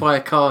you modify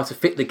a car to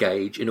fit the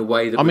gauge in a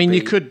way that?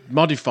 You could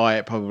modify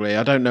it probably.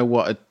 I don't know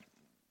what.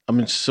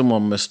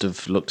 Someone must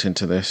have looked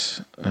into this.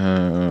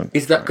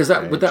 Is that because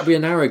would that be a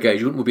narrow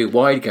gauge? It would be a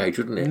wide gauge,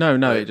 wouldn't it? No,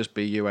 it'd just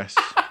be US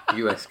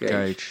US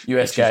gauge.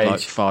 US gauge,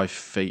 like 5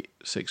 feet,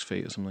 6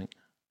 feet, or something.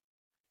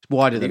 It's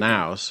wider than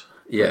ours,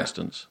 for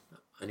instance.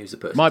 And who's the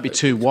person? Might be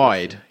too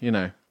wide,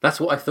 That's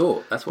what I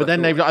thought. But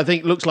then I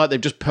think it looks like they've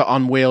just put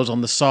on wheels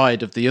on the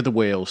side of the other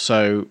wheel,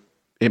 so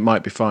it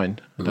might be fine.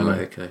 I don't know.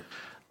 Okay.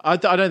 I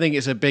don't think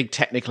it's a big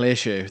technical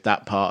issue,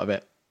 that part of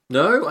it.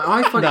 No,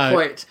 I find it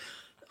quite.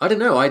 I don't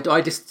know.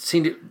 I just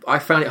seen it. I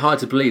found it hard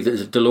to believe that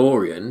a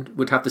DeLorean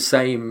would have the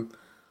same,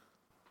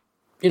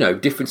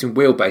 difference in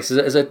wheelbase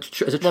as a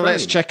train. Well,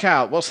 let's check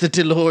out what's the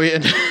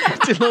DeLorean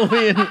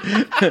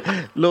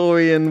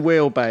DeLorean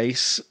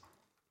wheelbase.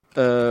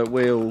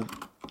 Wheel.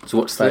 So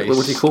what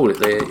do you call it?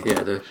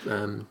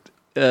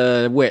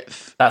 The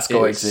width. That's got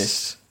to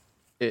exist.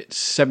 It's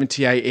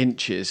 78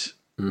 inches,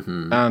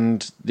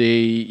 and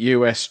the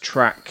US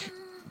track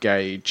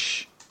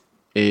gauge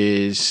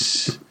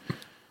is.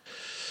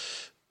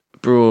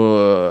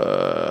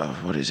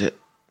 What is it?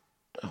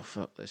 Oh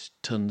fuck! There's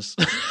tons.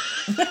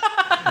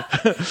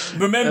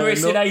 Remember,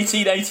 it's in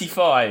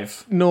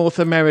 1885. North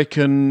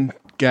American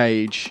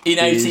gauge in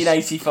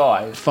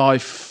 1885.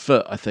 5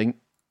 foot, I think.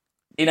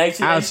 In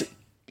 1885.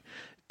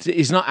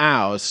 It's not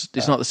ours.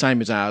 It's not the same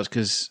as ours,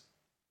 because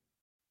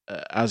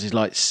ours is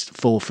like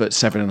 4 foot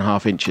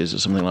 7.5 inches or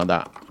something like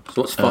that.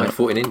 So what's 5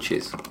 foot in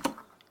inches?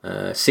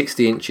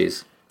 60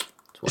 inches.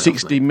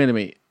 60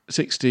 millimetre.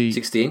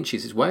 60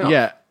 inches is way off.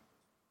 Yeah.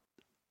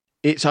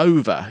 It's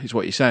over, is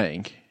what you're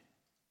saying.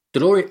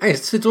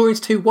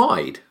 DeLorean's too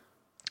wide.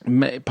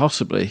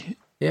 Possibly.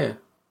 Yeah.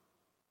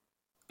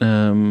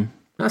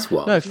 That's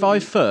what. No,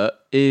 5 foot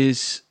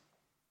is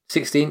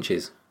 60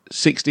 inches.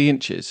 60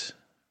 inches.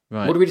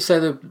 Right. What do we just say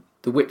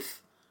the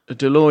width? A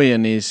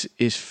DeLorean is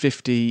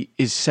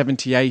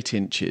 78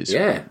 inches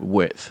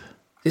width.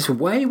 It's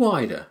way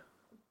wider.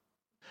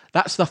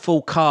 That's the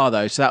full car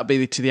though, so that'll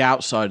be to the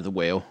outside of the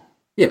wheel.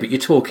 Yeah, but you're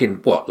talking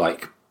what,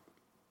 like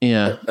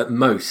at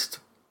most.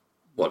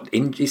 What,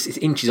 it's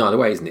inches either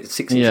way, isn't it?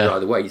 6 inches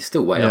either way. You're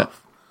still way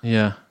off.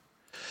 Yeah.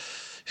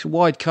 It's a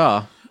wide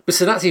car. But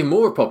so that's even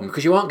more a problem,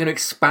 because you aren't going to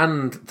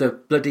expand the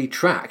bloody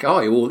track,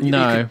 are you? Or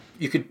no.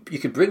 You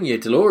could bring your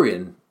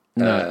DeLorean.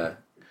 No.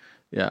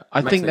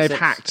 I think they've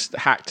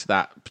hacked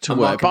that to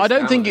work, but I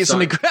don't think it's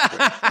an.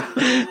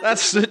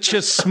 That's such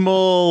a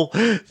small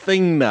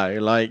thing, though.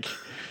 Like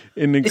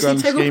in the grand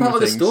scheme of things. It's an integral part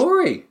of the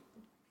story.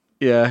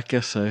 Yeah, I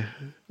guess so.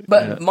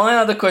 But my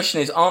other question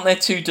is: aren't there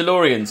 2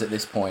 DeLoreans at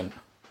this point?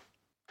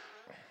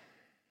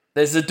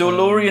 There's the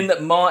DeLorean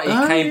that Marty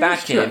came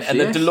back in, and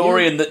the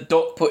DeLorean that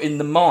Doc put in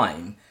the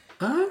mine.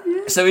 Oh,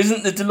 yeah. So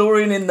isn't the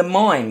DeLorean in the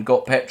mine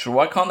got petrol?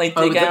 Why can't they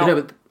dig out?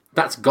 No, but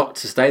that's got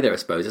to stay there, I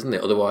suppose, isn't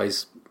it?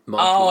 Otherwise,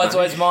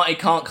 otherwise Marty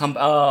can't come.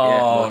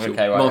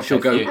 Okay, right. Marshall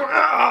go into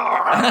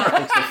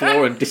the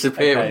floor and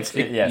disappear.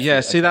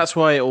 Okay, see, that's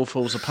why it all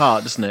falls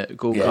apart, doesn't it?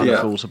 It all kind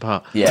of falls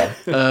apart. Yeah.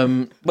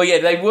 Well, yeah,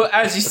 they were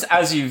as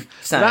you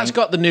saying. That's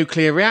got the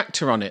nuclear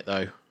reactor on it,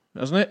 though,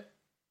 hasn't it?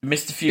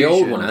 Mr. Fusion. The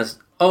old one has.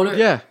 Oh no.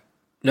 Yeah.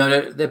 No.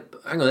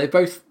 Hang on.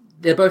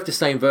 They're both the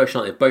same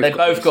version, aren't they? They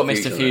both got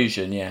Mr.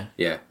 Fusion. Yeah.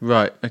 Yeah.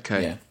 Right.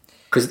 Okay. Yeah.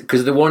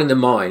 Because the one in the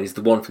mine is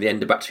the one from the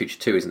end of Back to the Future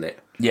 2, isn't it?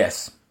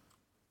 Yes.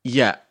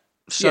 Yeah.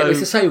 So it's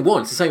the same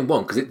one. It's the same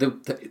one, because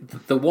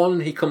the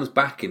one he comes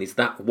back in is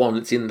that one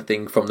that's in the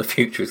thing from the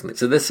future, isn't it?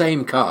 So the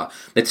same car.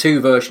 They're 2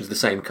 versions of the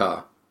same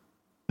car.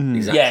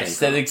 Yes.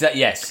 They're exact.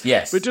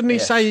 Yes. But didn't he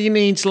say he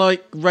needs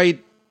like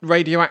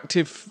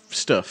radioactive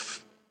stuff?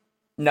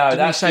 No,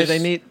 didn't he say they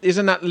need?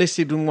 Isn't that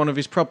listed in one of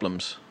his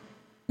problems?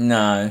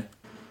 No.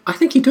 I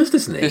think he does,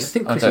 doesn't he?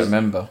 I don't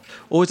remember.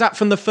 Or is that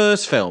from the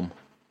first film?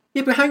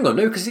 Yeah, but hang on,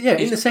 no, because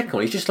in the second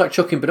one, he's just like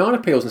chucking banana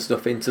peels and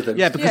stuff into them.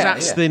 Yeah, because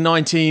that's the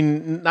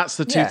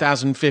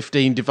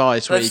 2015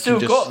 device where you can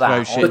just got that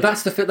throw shit.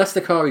 But that's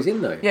the car he's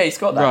in, though. Yeah, he's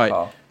got that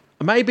car.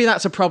 Maybe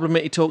that's a problem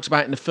that he talks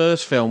about in the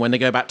first film when they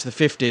go back to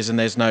the 50s and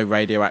there's no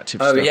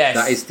radioactive stuff. Yes.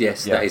 That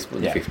is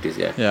in the 50s,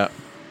 yeah. Yeah.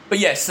 But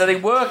yes, so they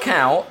work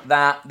out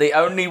that the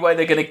only way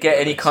they're going to get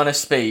any kind of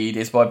speed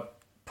is by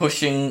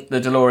pushing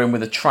the DeLorean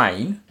with a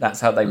train.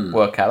 That's how they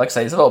work out. Like I say,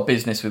 there's a lot of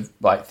business with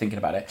thinking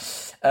about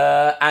it.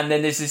 And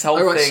then there's this whole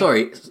thing.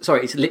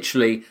 Sorry. It's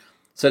literally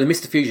so the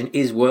Mr. Fusion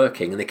is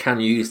working, and they can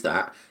use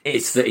that.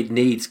 It's that it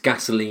needs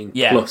gasoline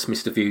plus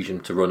Mr.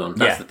 Fusion to run on.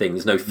 That's the thing.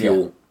 There's no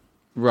fuel. Yeah.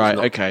 Right.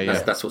 Okay.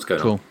 That's what's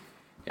going on.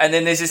 And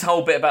then there's this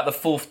whole bit about the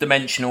fourth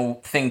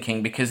dimensional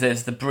thinking, because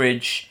there's the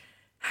bridge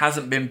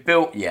hasn't been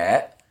built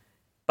yet,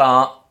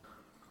 but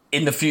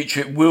in the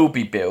future it will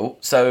be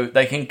built, so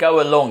they can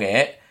go along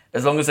it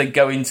as long as they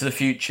go into the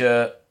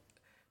future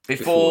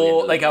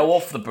before they go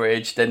off the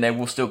bridge. Then they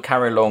will still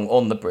carry along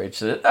on the bridge.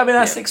 So, I mean,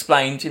 that's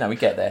explained. We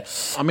get there.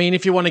 I mean,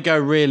 if you want to go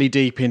really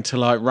deep into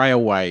like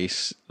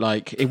railways,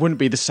 like it wouldn't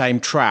be the same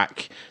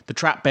track. The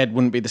track bed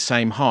wouldn't be the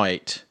same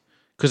height.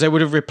 Because they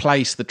would have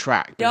replaced the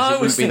track. Yeah, I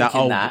was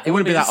thinking that. It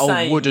wouldn't be that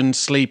old wooden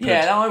sleeper.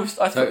 Yeah, no, I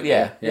thought,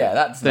 that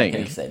doesn't make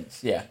any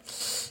sense. Yeah.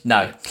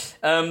 No.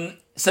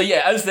 So,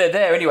 as they're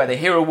there, anyway, they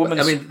hear a woman...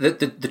 I mean,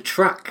 the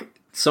track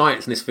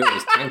science in this film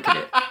is tanking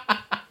it.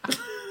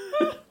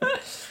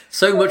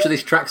 So much of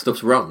this track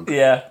stuff's wrong.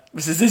 Yeah.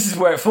 This is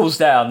where it falls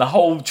down. The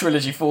whole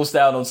trilogy falls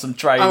down on some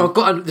train. Oh,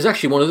 there's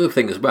actually one other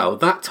thing as well.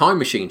 That time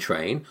machine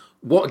train...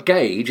 What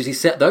gauge has he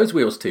set those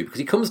wheels to? Because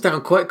he comes down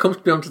quite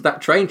comfortably onto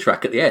that train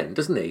track at the end,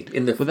 doesn't he?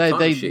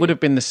 They would have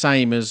been the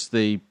same as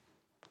the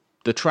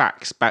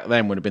tracks back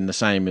then. Would have been the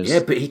same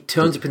as but he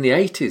turns up in the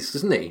 80s,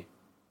 doesn't he?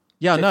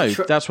 Yeah, no,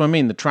 that's what I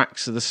mean. The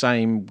tracks are the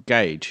same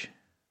gauge.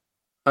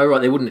 Oh right,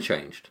 they wouldn't have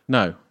changed.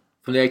 No,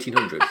 from the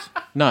 1800s.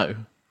 No.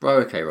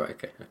 Okay.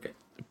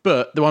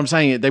 But what I'm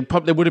saying, they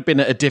probably would have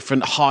been at a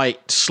different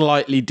height,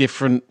 slightly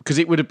different, because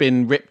it would have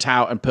been ripped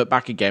out and put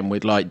back again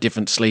with like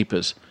different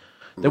sleepers.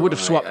 They would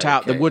have swapped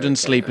out the wooden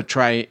sleeper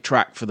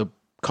track for the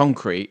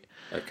concrete.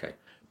 Okay.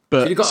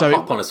 But so you got a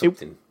hop on or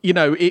something.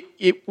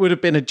 It would have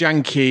been a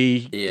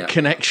janky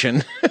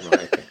connection.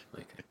 Right, okay.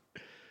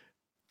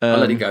 I'll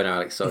let it go now,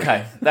 Alex. Sorry.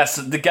 Okay, that's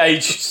the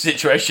gauge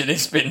situation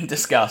has been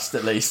discussed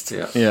at least.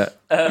 Yeah.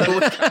 That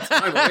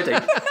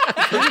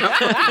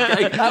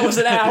was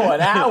an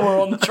hour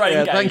on the train.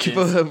 Yeah, thank you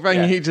for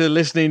bringing you to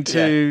listening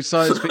to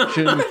science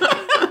fiction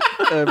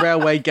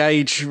railway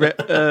gauge.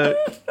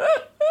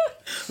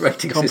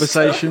 Rating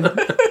conversation. While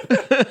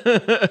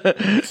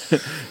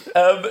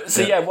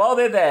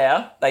they're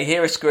there, they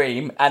hear a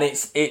scream, and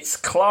it's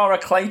Clara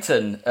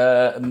Clayton,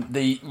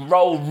 the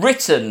role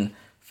written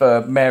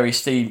for Mary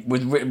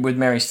with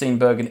Mary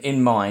Steenburgen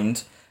in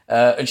mind,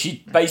 and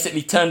she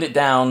basically turned it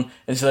down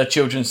until her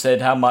children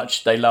said how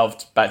much they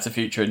loved Back to the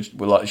Future, and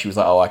she was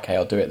like, "Oh, okay,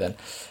 I'll do it then."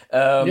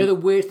 The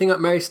weird thing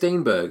about Mary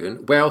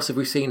Steenburgen, where else have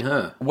we seen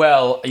her?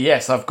 Well,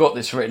 yes, I've got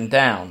this written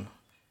down.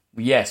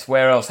 Yes,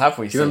 where else have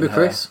we seen her? Do you remember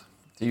Chris?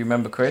 Do you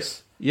remember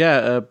Chris?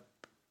 Yeah,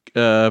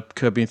 Curb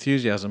Your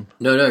Enthusiasm.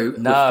 No.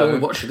 The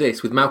film Watch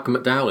This with Malcolm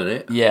McDowell in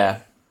it. Yeah.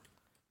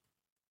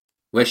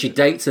 Where she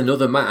dates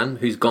another man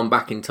who's gone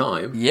back in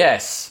time.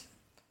 Yes.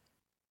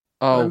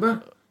 Oh.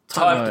 Remember?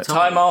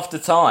 Time after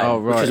time. Oh,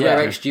 right. Which is where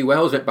H.G.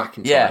 Wells went back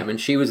in time,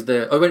 and she was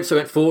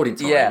went forward in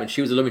time, and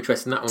she was a love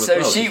interest in that one as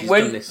well.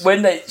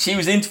 So she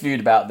was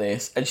interviewed about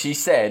this, and she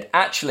said,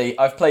 actually,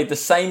 I've played the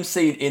same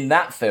scene in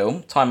that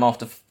film, Time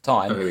After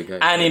Time,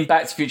 and in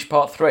Back to the Future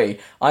Part 3.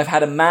 I've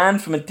had a man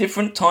from a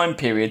different time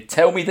period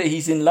tell me that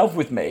he's in love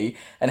with me,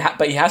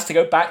 but he has to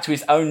go back to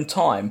his own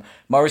time.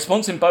 My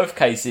response in both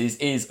cases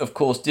is, of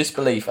course,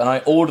 disbelief, and I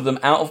order them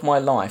out of my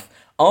life.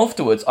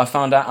 Afterwards, I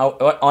find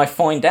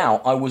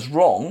out I was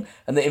wrong,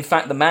 and that in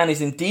fact the man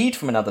is indeed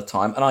from another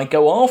time, and I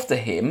go after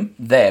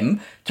them,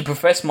 to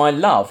profess my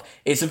love.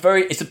 It's a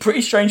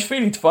pretty strange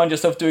feeling to find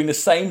yourself doing the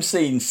same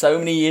scene so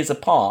many years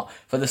apart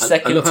for the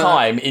second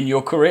time in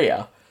your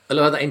career. I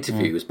love how that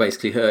interview was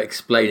basically her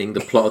explaining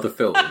the plot of the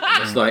film.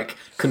 It's like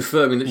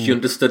confirming that she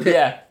understood it.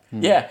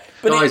 Yeah.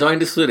 But guys, I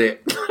understood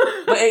it.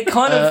 But it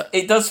kind of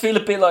it does feel a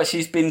bit like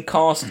she's been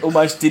cast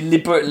almost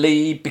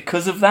deliberately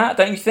because of that,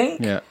 don't you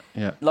think? Yeah.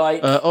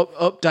 Like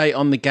update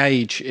on the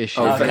gauge issue.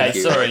 Okay,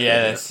 sorry,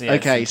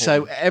 okay,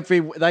 so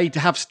they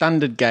have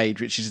standard gauge,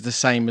 which is the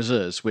same as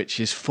us, which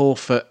is 4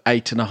 foot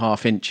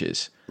 8.5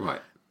 inches. Right.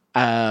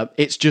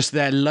 It's just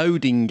their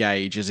loading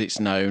gauge, as it's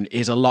known,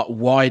 is a lot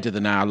wider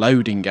than our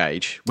loading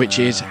gauge, which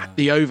is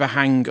the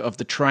overhang of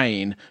the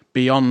train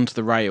beyond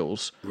the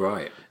rails.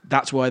 Right.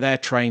 That's why their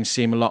trains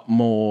seem a lot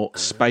more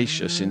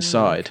spacious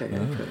inside.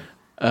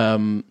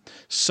 Okay.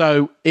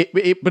 So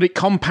it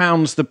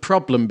compounds the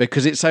problem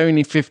because it's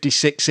only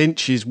 56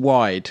 inches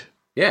wide.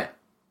 Yeah.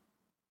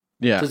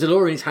 So the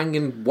DeLorean is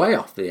hanging way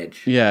off the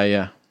edge.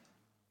 Yeah.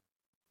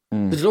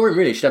 The DeLorean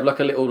really should have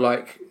like a little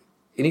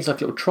it needs like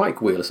a little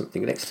trike wheel or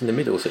something next in the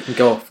middle so it can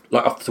go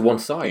off to one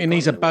side. It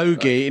needs a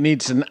bogie. It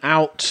needs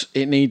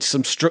it needs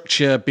some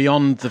structure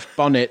beyond the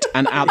bonnet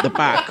and out the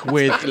back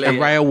with a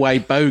railway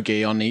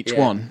bogie on each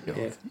one.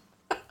 Yeah.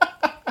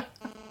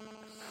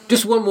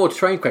 Just one more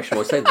train question.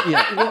 I said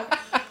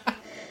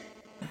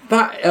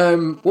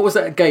what was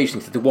that gauge?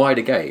 The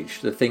wider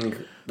gauge, the thing,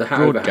 the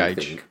broad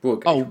gauge. Thing.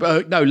 Broad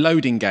gauge. No,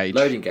 loading gauge.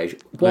 Loading gauge.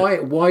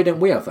 Why don't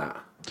we have that?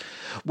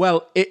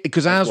 Well,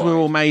 because ours were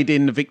all made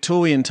in the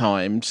Victorian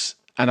times,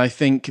 and I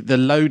think the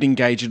loading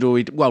gauge had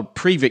already, well,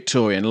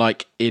 pre-Victorian,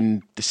 like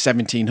in the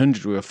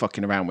 1700s, we were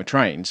fucking around with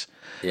trains.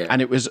 Yeah.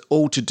 And it was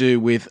all to do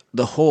with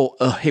the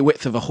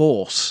width of a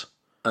horse.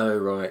 Oh,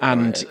 right.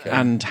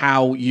 And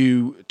how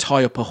you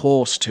tie up a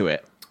horse to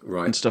it.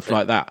 Right. And stuff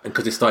like that. And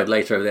because it started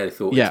later over there, they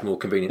thought it's more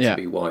convenient to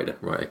be wider.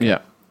 Right. Okay.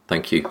 Yeah.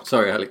 Thank you.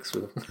 Sorry, Alex.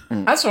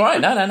 That's all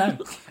right. No.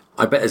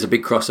 I bet there's a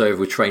big crossover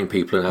with trained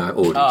people in our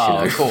audience. Oh,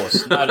 of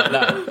course.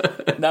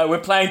 No, we're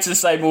playing to the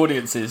same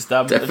audiences.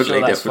 Definitely, I'm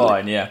sure that's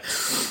fine, yeah.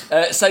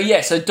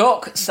 So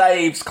Doc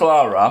saves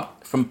Clara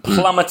from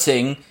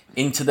plummeting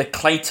into the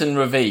Clayton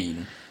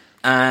Ravine.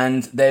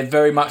 And they're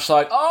very much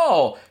like,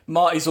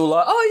 Marty's all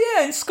like,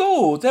 in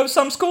school, there was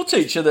some school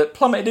teacher that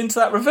plummeted into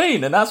that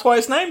ravine, and that's why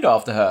it's named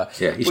after her.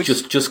 Yeah,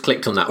 he's just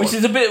clicked on that which one.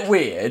 Which is a bit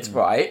weird,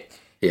 right?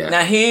 Yeah.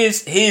 Now,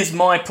 here's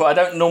my I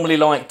don't normally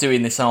like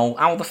doing this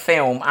the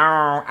film,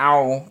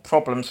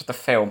 problems with the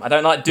film. I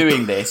don't like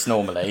doing this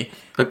normally,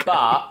 but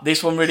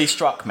this one really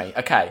struck me.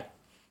 Okay,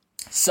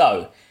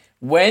 so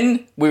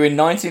when we were in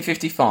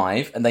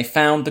 1955 and they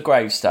found the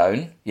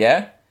gravestone,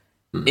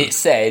 it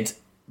said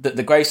that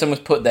the gravestone was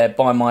put there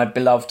by my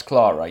beloved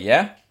Clara,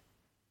 yeah?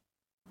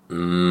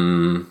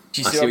 Do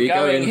you see where I'm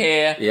going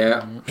here?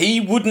 Yeah.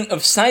 He wouldn't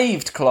have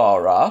saved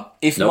Clara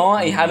if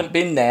Marty hadn't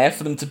been there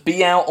for them to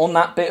be out on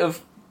that bit of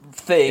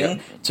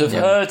thing, to have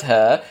heard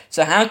her.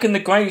 So how can the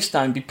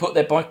gravestone be put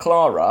there by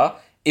Clara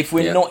if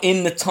we're not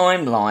in the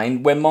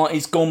timeline where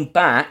Marty's gone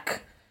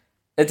back?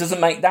 It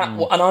doesn't make that...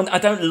 And I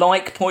don't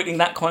like pointing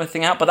that kind of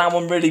thing out, but that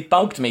one really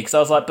bugged me, because I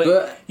was like,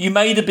 but you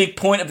made a big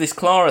point of this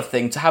Clara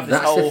thing to have this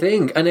That's the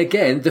thing. And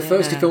again, the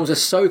first two films are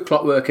so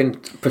clockwork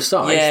and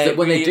precise that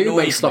when they do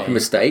make sloppy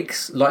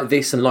mistakes, like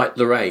this and like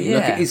Lorraine,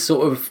 it is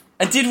sort of...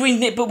 And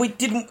but we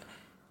didn't...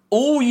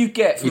 All you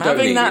get from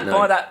having that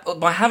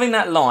by having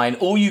that line,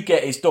 all you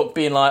get is Doc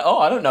being like,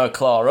 I don't know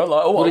Clara.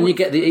 Like, then you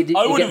get the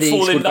I wouldn't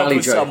fall in love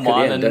with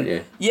someone. End, don't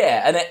you?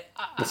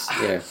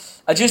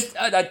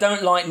 I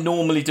don't like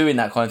normally doing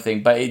that kind of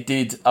thing, but it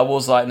did. I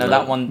was like,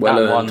 that one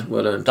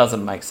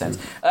doesn't make sense.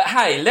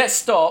 Hey, let's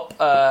stop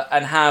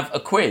and have a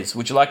quiz.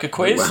 Would you like a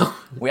quiz? Oh,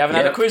 well. We haven't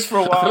had a quiz for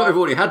a while. I thought we've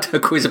already had a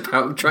quiz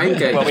about train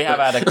games. Well, we have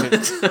had a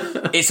quiz.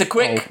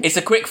 It's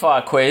a quick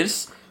fire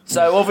quiz.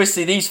 So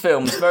obviously these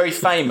films very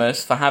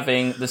famous for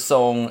having the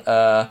song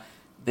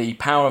 "The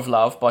Power of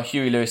Love" by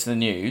Huey Lewis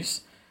and the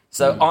News.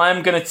 So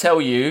I'm going to tell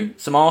you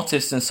some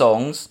artists and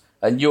songs,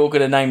 and you're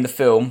going to name the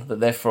film that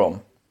they're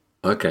from.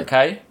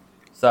 Okay.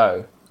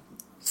 So,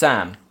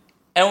 Sam,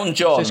 Elton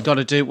John. What's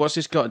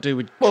this got to do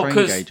with train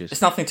gauges?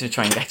 It's nothing to do with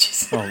train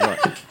gauges. Oh, right.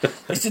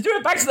 It's to do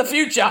with Back to the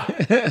Future.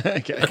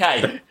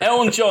 Okay.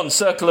 Elton John,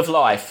 Circle of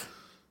Life.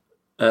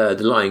 The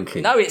Lion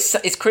King. No,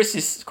 it's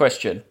Chris's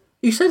question.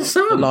 You said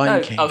Sam. The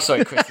Lion King. Oh,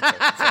 sorry, Chris.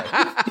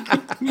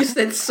 You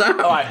said Sam.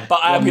 All right, but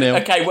I'm going to...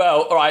 Okay,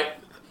 well, all right.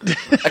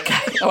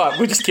 Okay, all right,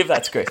 we'll just give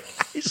that to Chris.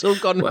 It's all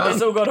gone wrong.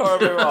 It's all gone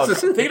horribly wrong.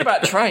 Thinking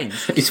about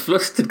trains. He's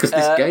flustered because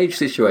this gauge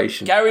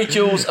situation. Gary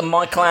Jules and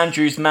Michael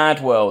Andrews'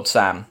 Mad World,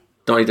 Sam.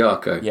 Donnie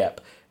Darko.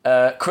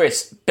 Yep.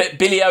 Chris,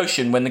 Billy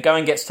Ocean, When the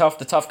Going Gets Tough,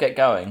 the Tough Get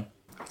Going.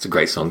 It's a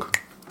great song.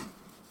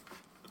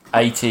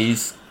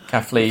 80s,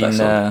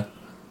 Kathleen,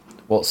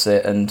 what's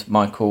it, and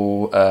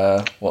Michael,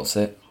 what's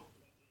it?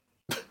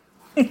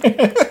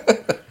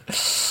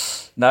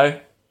 No?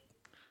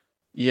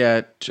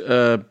 Yeah,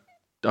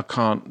 I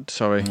can't,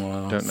 sorry.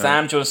 Don't know.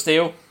 Sam, do you want to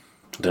steal?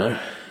 Don't know.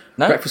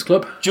 No? Breakfast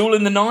Club? Jewel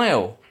in the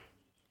Nile.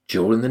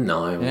 Jewel in the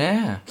Nile.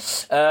 Yeah.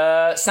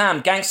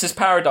 Sam, Gangster's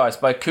Paradise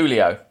by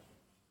Coolio.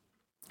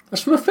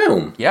 That's from a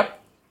film? Yep.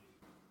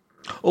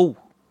 Oh.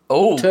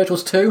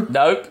 Turtles 2?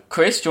 Nope.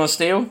 Chris, do you want to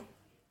steal?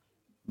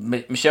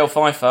 Michelle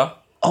Pfeiffer.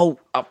 Oh,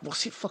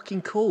 what's it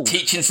fucking called?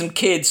 Teaching some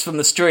kids from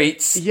the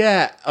streets.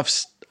 Yeah,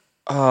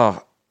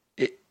 I'll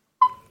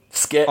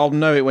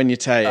know it when you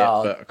tell it,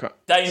 but I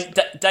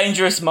can't.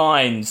 Dangerous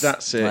Minds.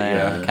 That's it,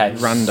 yeah. Okay.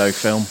 Rando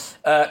film.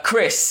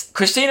 Chris,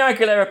 Christina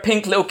Aguilera,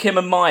 Pink, Lil' Kim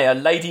and Maya,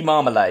 Lady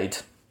Marmalade.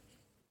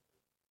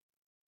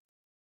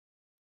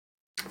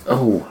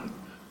 Oh.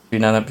 Do you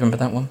know that? Remember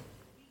that one?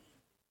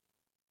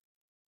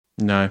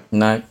 No.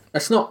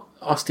 That's not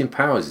Austin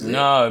Powers, is it?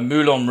 No,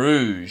 Moulin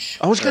Rouge.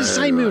 I was going to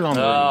say Moulin Rouge.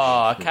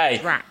 Oh,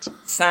 okay. Rat.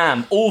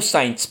 Sam, All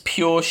Saints,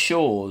 Pure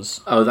Shores.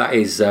 Oh, that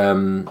is...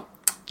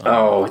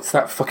 it's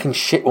that fucking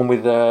shit one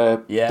with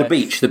the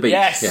beach.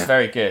 Yes,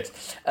 very good.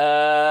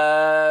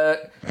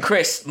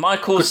 Chris,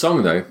 good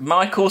song though.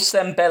 Michael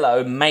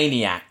Sembello,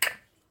 Maniac.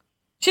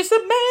 She's a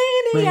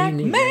maniac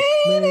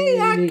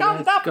on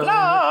the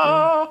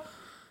floor.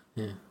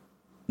 Yeah.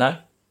 No?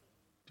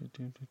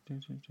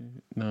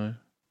 No.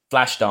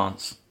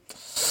 Flashdance.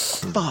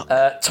 Fuck.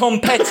 Tom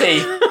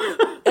Petty.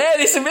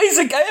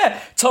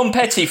 Tom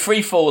Petty,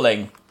 Free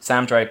Falling.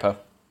 Sam Draper.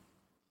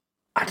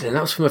 I didn't know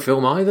that was from a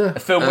film either. A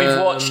film we've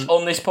watched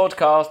on this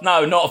podcast.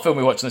 No, not a film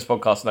we watched on this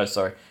podcast. No,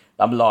 sorry.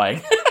 I'm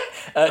lying.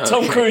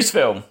 Tom Cruise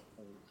film.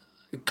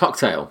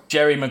 Cocktail.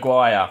 Jerry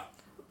Maguire.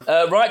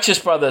 Righteous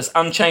Brothers,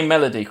 Unchained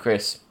Melody,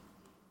 Chris.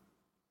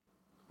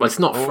 Well, it's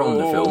not from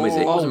the film, is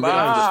it? It wasn't written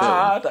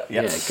for the film.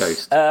 Yeah,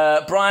 Ghost.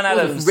 Bryan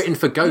Adams. Written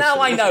for Ghost.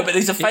 No, I know, but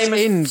these are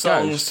famous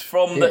songs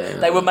from the...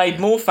 They were made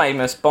more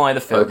famous by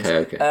the film.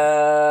 Okay.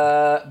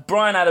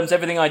 Bryan Adams,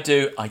 Everything I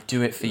Do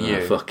It For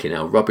You. Fucking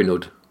hell. Robin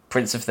Hood.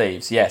 Prince of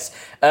Thieves, yes.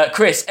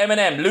 Chris,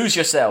 Eminem, Lose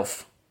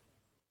Yourself.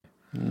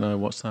 No,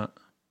 what's that?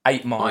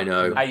 8 Mile. I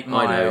know. 8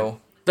 Mile. I know.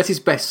 That's his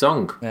best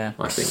song, yeah.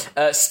 I think.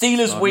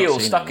 Steelers Wheel,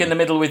 Stuck in the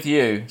Middle with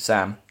You,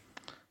 Sam.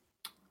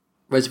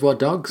 Reservoir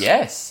Dogs?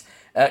 Yes.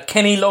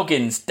 Kenny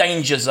Loggins,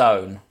 Danger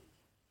Zone.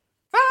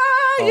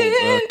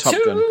 Top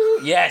Gun.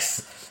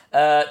 Yes.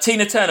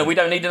 Tina Turner, We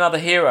Don't Need Another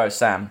Hero,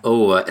 Sam.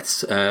 Oh,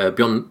 it's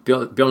Beyond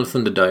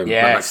Thunderdome,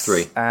 yes. Mad Max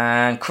 3.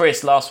 And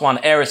Chris, last one,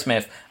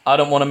 Aerosmith, I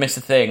Don't Want to Miss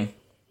a Thing.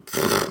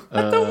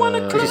 I don't want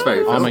to Which is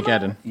very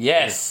Armageddon.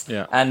 Yes.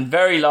 Yeah. And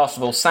very last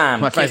of all,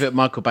 Sam. My favourite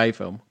Michael Bay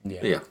film.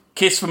 Yeah.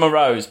 Kiss from a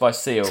Rose by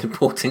Seal. It's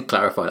important to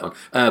clarify that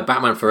one.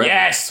 Batman Forever.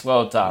 Yes,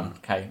 well done.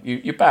 Okay,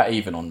 you're about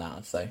even on that,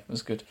 I'd say. It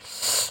was good.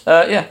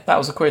 Yeah, that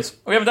was a quiz.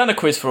 We haven't done a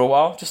quiz for a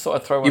while. Just thought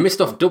I'd throw one. You missed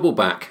off Double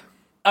Back.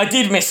 I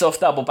did miss off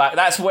Double Back.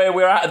 That's where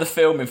we're at of the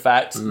film, in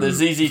fact. The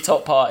ZZ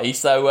Top Party.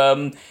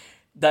 So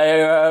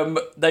they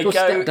go...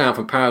 Step down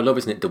from Power of Love,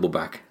 isn't it, Double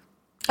Back?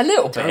 A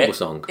little bit. Terrible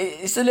song.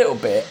 It's a little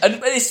bit.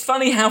 And it's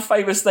funny how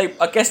famous they...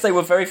 I guess they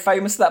were very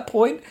famous at that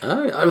point.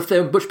 Oh,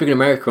 they're much bigger in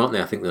America, aren't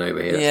they, I think, than over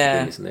here. That's the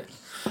thing, isn't it?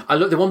 I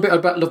look. The one bit I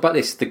love about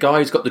this, the guy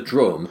who's got the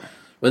drum,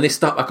 when they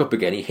start back up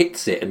again, he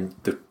hits it and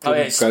the drum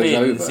goes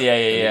spins. over.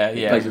 Yeah.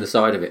 He plays on the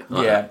side of it.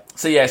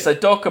 So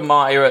Doc and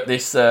Marty are at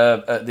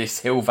this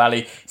Hill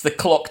Valley. It's the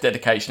clock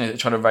dedication. Is it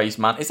trying to raise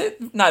money? Is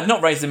it? No, they're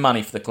not raising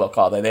money for the clock,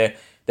 are they?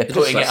 They're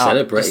putting it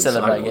up.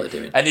 Celebrating what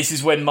they're doing. And this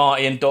is when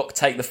Marty and Doc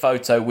take the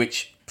photo,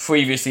 which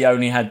previously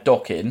only had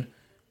Doc in.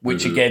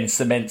 Which again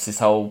cements this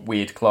whole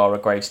weird Clara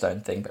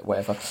gravestone thing, but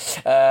whatever.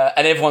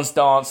 And everyone's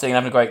dancing,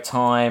 having a great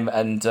time,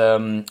 and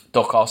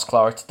Doc asks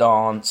Clara to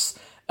dance.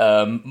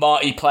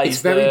 Marty plays.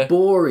 It's very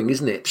boring,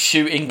 isn't it?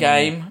 Shooting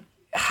game.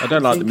 I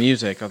don't like the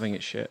music. I think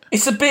it's shit.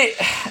 It's a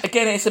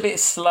bit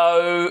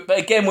slow, but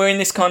again, we're in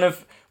this kind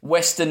of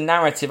Western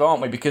narrative,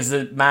 aren't we? Because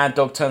the Mad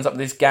Dog turns up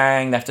with his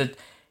gang, they have to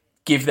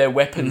give their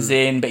weapons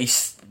in, but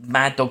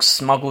Mad Dog's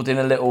smuggled in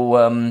a little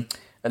I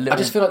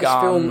just feel like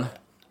gun. this film.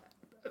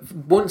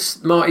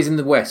 Once Marty's in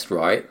the West,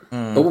 right?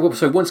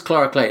 So once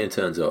Clara Clayton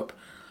turns up,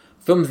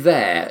 from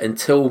there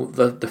until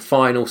the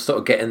final sort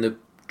of getting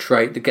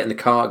the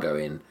cargo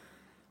in,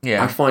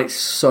 I find it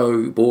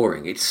so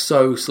boring. It's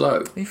so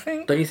slow. You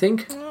think? Don't you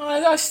think?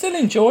 I still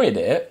enjoyed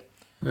it.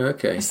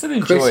 Okay. I still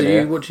enjoyed Chris,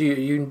 it. What do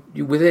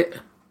you with it?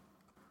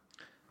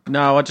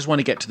 No, I just want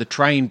to get to the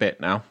train bit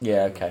now.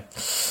 Yeah, okay.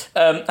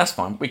 That's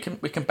fine. We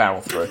can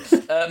barrel through.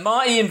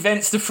 Marty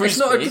invents the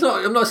frisbee.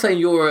 I'm not saying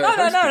you're.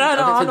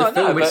 No. The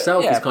film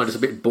itself is kind of just a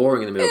bit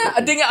boring in the middle. Yeah,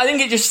 I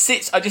think it just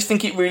sits. I just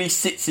think it really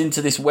sits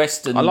into this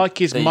Western. I like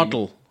his theme.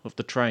 model of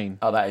the train.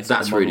 Oh,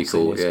 that's really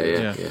cool.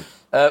 Yeah.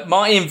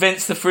 Marty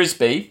invents the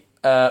frisbee,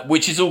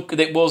 which is all.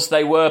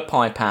 They were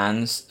pie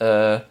pans.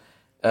 So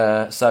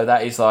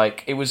that is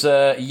like it was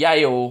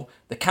Yale.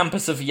 The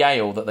campus of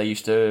Yale that they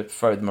used to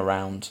throw them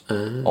around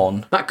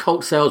on. That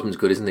Colt salesman's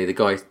good, isn't he? The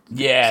guy.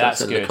 Yeah,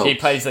 that's good. He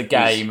plays the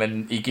game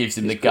and he gives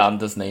him the gun,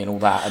 doesn't he, and all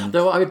that. And...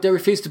 No, I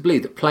refuse to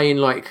believe that playing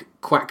like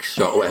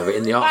Quackshot or whatever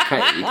in the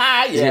arcade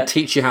is going to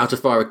teach you how to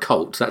fire a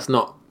Colt. That's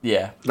not.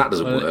 Yeah, that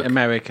doesn't work.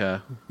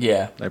 America.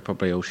 Yeah, they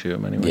probably all shoot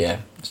them anyway.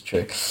 Yeah, that's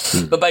true.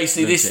 But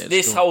basically,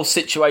 this whole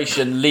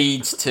situation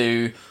leads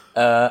to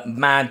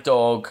Mad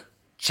Dog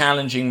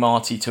challenging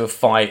Marty to a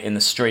fight in the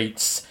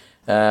streets.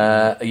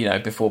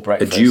 Before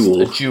breakfast.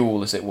 A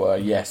duel, as it were,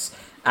 yes.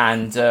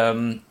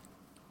 And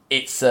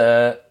it's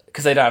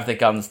because they don't have their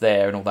guns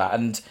there and all that.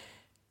 And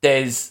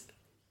there's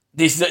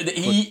this.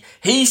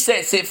 He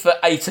sets it for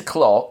 8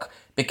 o'clock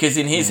because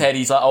in his head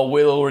he's like, oh,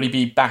 we'll already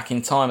be back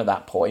in time at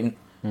that point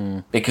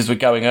because we're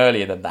going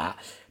earlier than that.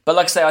 But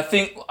like I say, I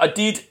think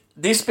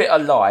this bit I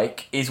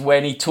like is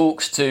when he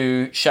talks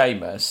to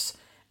Seamus.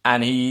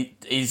 And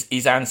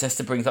his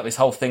ancestor brings up this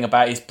whole thing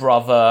about his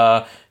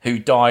brother who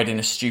died in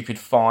a stupid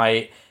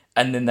fight.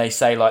 And then they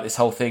say like this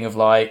whole thing of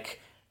like,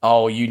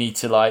 oh, you need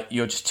to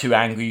you're just too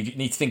angry. You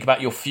need to think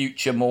about your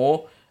future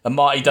more. And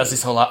Marty does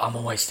this whole like, I'm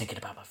always thinking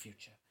about my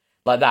future.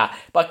 Like that.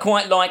 But I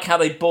quite like how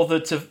they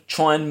bothered to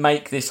try and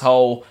make this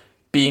whole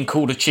being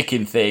called a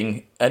chicken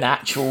thing an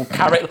actual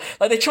character.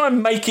 Like they try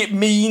and make it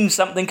mean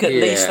something. At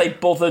least they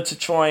bothered to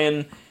try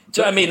and... Do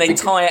you know what I mean? They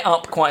tie it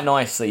up quite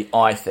nicely,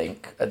 I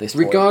think, at this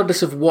point.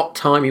 Regardless of what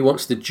time he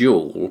wants the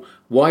duel,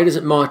 why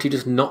doesn't Marty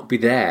just not be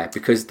there?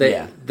 Because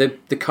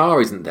the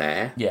car isn't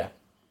there. Yeah.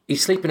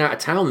 He's sleeping out of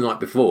town the night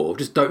before.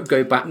 Just don't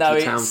go back to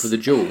the town for the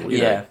duel.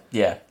 You know?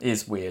 Yeah, it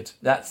is weird.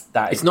 That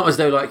it's not as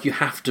though like you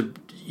have to,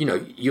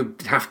 you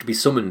have to be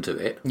summoned to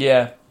it.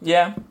 Yeah.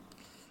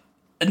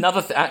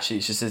 Another actually,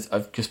 it just says,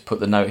 I've just put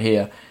the note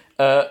here.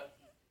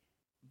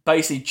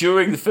 Basically,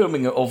 during the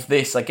filming of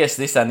this, I guess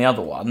this and the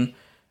other one,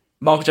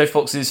 Michael J.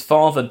 Fox's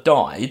father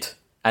died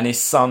and his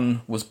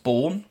son was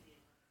born.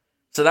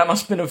 So that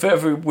must have been a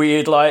very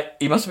weird,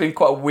 he must have been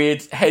quite a weird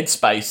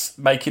headspace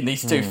making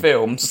these two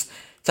films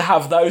to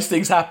have those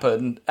things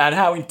happen and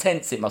how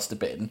intense it must have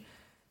been.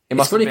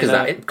 It's funny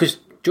because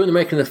during the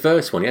making of the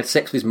first one, he had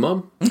sex with his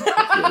mum. Isn't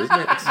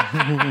it?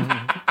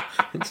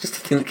 It's just a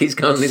thing that keeps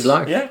going in his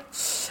life. Yeah.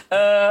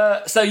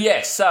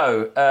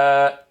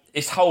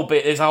 This whole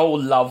bit, there's a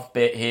whole love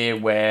bit here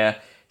where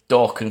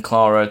Doc and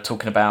Clara are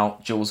talking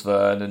about Jules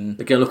Verne and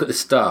they're going to look at the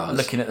stars.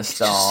 Looking at the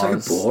stars.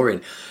 It's just so boring.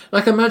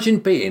 Like, imagine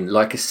being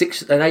like an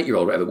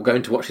 8-year-old, whatever,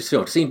 going to watch this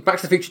film, seeing Back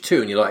to the Future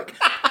 2, and you're like,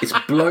 it's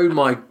blown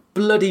my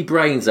bloody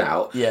brains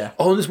out. Yeah.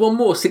 Oh, and there's one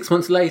more 6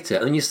 months later,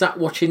 and then you sat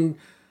watching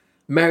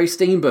Mary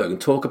Steenburgen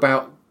talk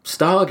about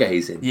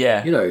stargazing.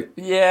 Yeah. You know.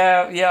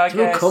 Yeah, I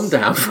guess. Calm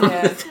down from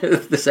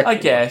the second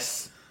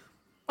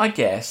I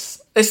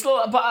guess. It's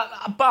not, but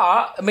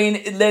I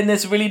mean, then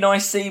there's a really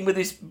nice scene with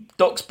this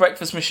Doc's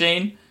breakfast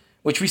machine,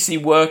 which we see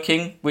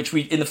working, which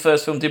we in the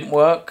first film didn't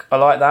work. I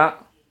like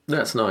that.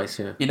 That's nice,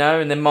 yeah. You know,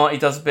 and then Marty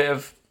does a bit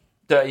of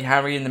Dirty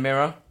Harry in the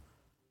mirror.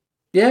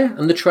 Yeah,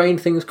 and the train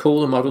thing's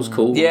cool, the model's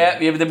cool. Yeah,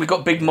 but then we've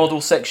got big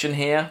model section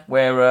here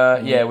where,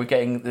 we're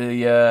getting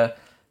the...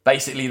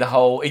 basically the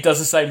whole... He does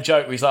the same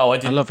joke where he's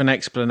like, I love an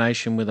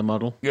explanation with a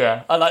model.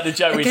 Yeah, I like the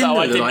joke where he's like,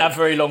 I didn't have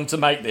very long to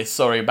make this.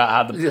 Sorry about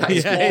how the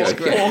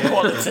poor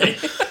quality.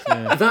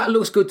 That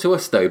looks good to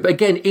us, though. But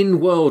again, in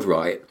world,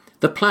 right,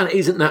 the planet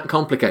isn't that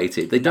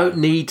complicated. They don't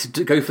need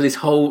to go for this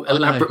whole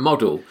elaborate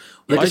model.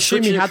 I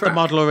assume he had the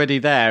model already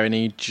there and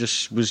he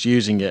just was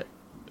using it.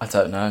 I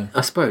don't know.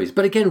 I suppose.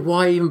 But again,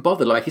 why even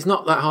bother? Like, it's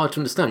not that hard to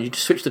understand. You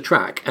just switch the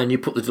track and you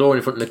put the DeLorean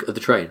in front of the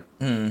train.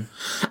 Mm.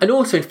 And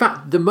also, in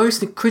fact, the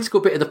most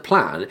critical bit of the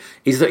plan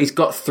is that he's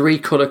got 3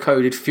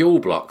 colour-coded fuel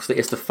blocks that he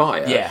has to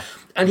fire. Yeah.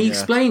 And he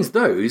explains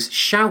those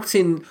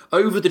shouting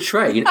over the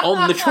train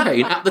on the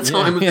train at the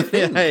time of the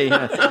thing.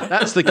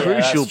 That's the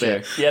crucial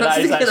bit. Yeah,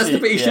 that's the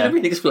bit he should have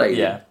been explaining.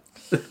 Yeah.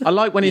 I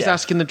like when he's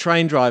asking the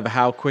train driver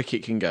how quick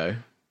it can go.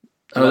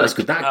 Oh, that's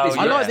good.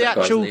 I like the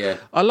actual...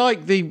 I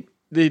like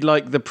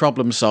the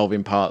problem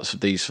solving parts of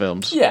these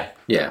films. Yeah.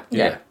 And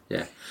again,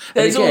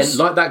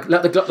 also... like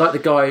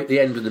the guy at the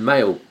end of the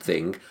mail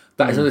thing.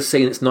 That is another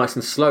scene that's nice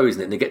and slow,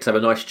 isn't it? And they get to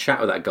have a nice chat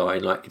with that guy,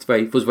 and like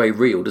it was very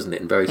real, doesn't it?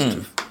 And very sort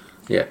of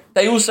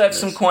They also have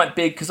some quite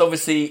big because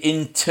obviously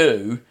in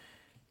 2,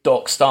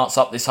 Doc starts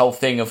up this whole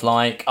thing of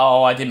like,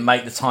 oh, I didn't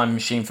make the time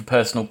machine for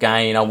personal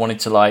gain. I wanted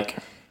to like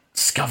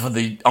discover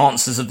the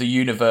answers of the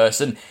universe,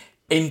 and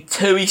in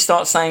 2 he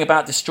starts saying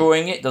about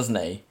destroying it, doesn't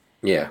he?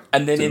 Yeah.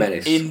 And then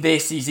in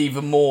this, he's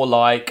even more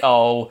like,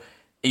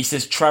 he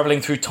says travelling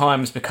through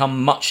time has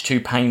become much too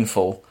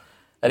painful.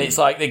 And it's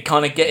like they're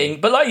kind of getting...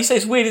 But like you say,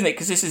 it's weird, isn't it?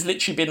 Because this has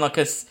literally been like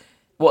a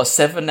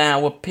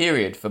 7-hour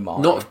period for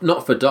Marty.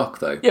 Not for Doc,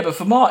 though. Yeah, but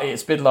for Marty,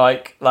 it's been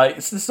like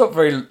it's not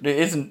very... It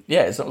isn't...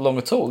 Yeah, it's not long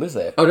at all, is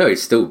it? Oh, no,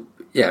 it's still...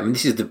 Yeah, I mean,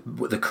 this is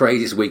the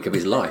craziest week of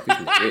his life,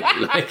 isn't it,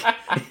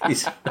 really?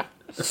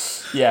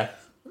 Yeah.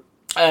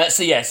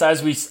 So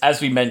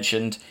as we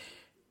mentioned...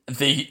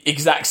 The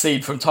exact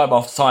scene from Time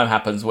After Time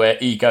happens where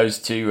he goes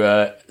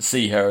to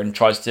see her and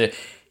tries to...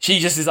 She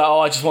just is like,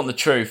 I just want the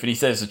truth. And he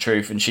says the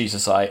truth. And she's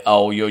just like,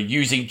 you're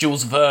using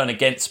Jules Verne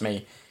against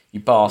me,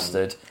 you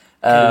bastard.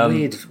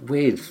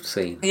 Weird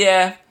scene.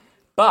 Yeah.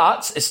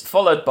 But it's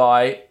followed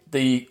by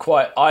the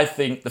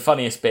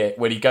funniest bit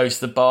when he goes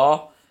to the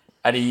bar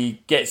and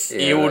he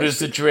orders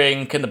the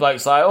drink and the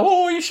bloke's like,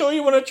 are you sure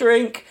you want a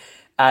drink?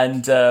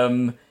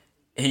 And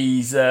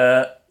he's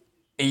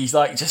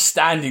like just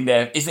standing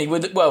there, isn't he?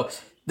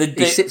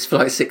 He sits for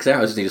like 6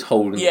 hours and he's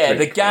holding. Yeah,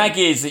 the gag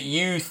is that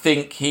you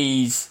think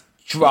he's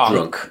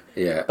drunk,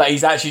 but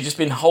he's actually just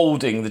been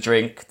holding the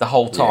drink the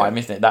whole time,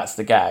 isn't it? That's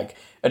the gag.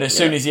 And as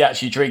soon as he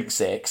actually drinks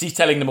it, because he's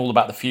telling them all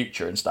about the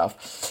future and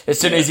stuff. As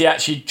soon as he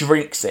actually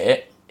drinks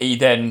it, he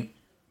then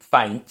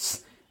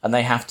faints, and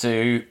they have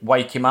to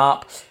wake him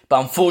up.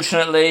 But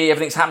unfortunately,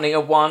 everything's happening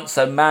at once.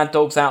 So Mad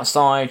Dog's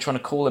outside trying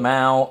to call him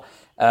out.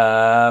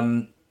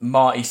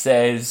 Marty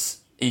says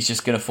he's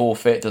just going to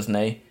forfeit, doesn't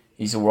he?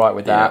 He's all right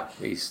with that.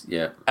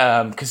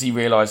 Because he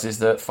realises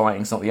that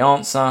fighting's not the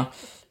answer.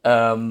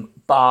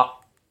 But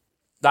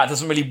that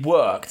doesn't really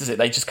work, does it?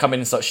 They just come in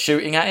and start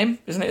shooting at him,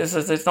 isn't it?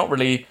 It's not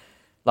really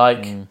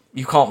like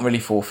you can't really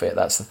forfeit.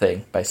 That's the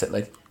thing,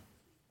 basically.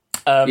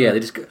 They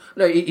just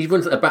he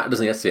runs at the back,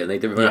 doesn't he? That's it.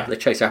 And they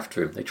chase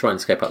after him. They try and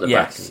escape out the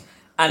back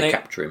and they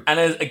capture him. And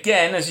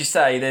as you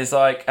say, there's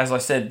like, as I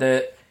said,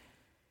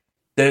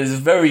 there's a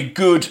very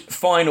good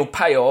final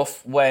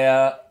payoff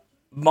where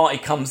Marty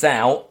comes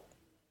out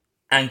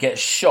and gets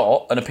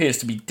shot and appears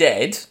to be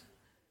dead,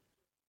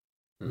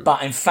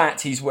 but in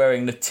fact he's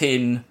wearing the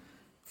tin,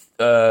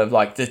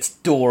 like the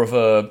door of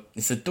a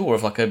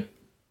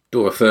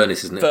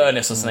furnace, isn't it?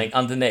 Furnace or something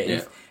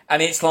underneath,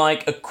 and it's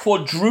like a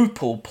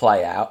quadruple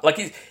play out.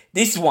 Like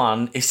this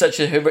is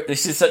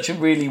such a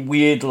really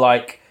weird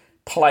like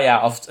play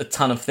out of a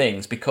ton of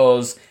things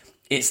because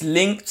it's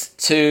linked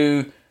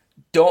to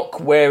Doc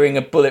wearing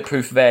a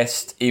bulletproof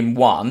vest in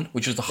 1,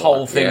 which was the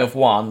whole thing of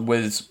 1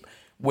 was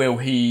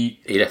he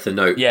left a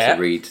note to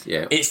read.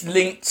 Yeah, it's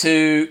linked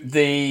to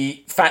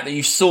the fact that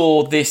you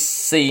saw this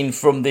scene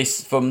from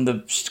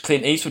the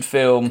Clint Eastwood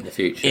film in the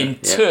future, in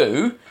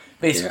 2,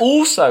 But it's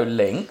also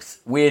linked,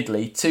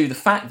 weirdly, to the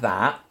fact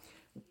that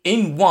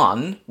in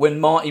 1, when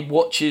Marty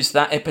watches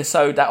that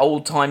episode, that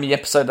old-timey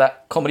episode,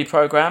 that comedy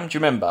programme, do you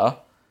remember?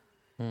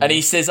 And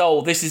he says,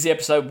 this is the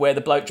episode where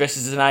the bloke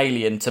dresses as an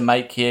alien to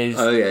make his...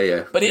 Oh,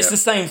 yeah. But it's the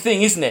same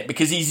thing, isn't it?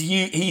 Because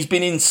he's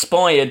been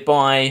inspired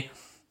by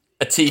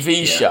a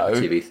TV show, a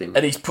TV thing.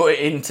 And he's put it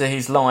into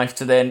his life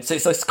to then... So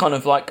it's this kind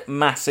of like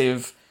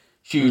massive,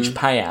 huge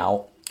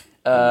payout.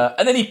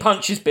 And then he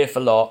punches Biff a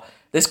lot.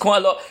 There's quite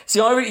a lot... See,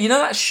 you know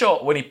that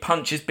shot when he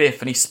punches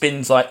Biff and he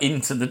spins like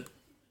into the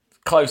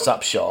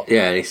close-up shot?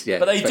 Yeah.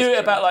 But they do it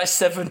about like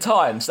 7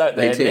 times, don't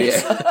they? They do,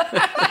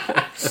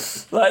 yeah.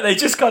 Like, they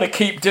just kind of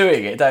keep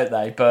doing it, don't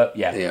they? But,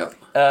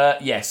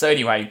 yeah. So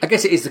anyway... I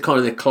guess it is the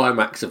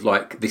climax of,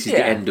 like, this is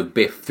the end of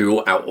Biff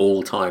throughout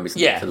all time,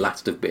 isn't it? The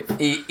last of Biff.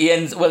 He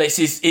ends... Well, it's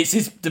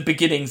the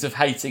beginnings of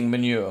hating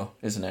manure,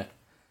 isn't it?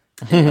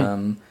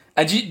 And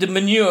the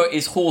manure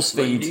is horse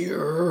feed.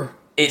 Manure.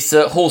 It's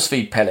horse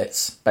feed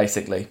pellets,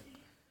 basically.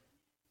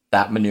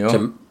 That manure.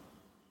 So,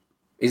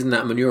 isn't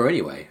that manure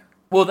anyway?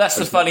 Well, that's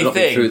the funny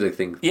thing. Through the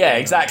thing. Yeah,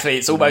 exactly.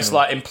 It's almost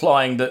like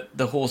implying that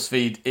the horse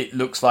feed, it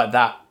looks like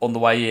that on the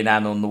way in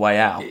and on the way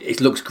out. It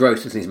looks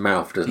gross in his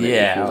mouth, doesn't it?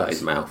 Yeah. It feels like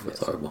his mouth. It's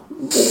horrible.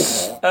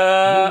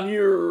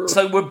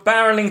 So we're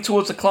barreling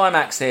towards the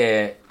climax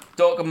here.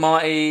 Doc and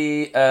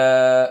Marty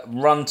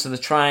run to the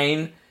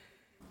train.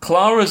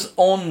 Clara's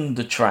on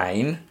the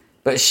train,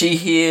 but she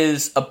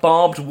hears a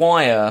barbed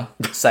wire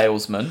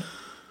salesman.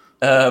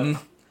 Why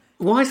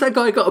has that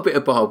guy got a bit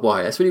of barbed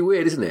wire? That's really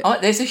weird, isn't it?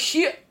 There's a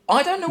huge...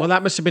 I don't know. Well,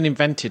 that must have been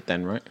invented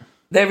then, right?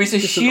 There is a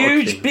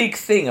huge, big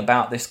thing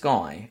about this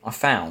guy I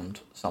found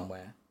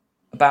somewhere.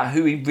 About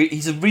who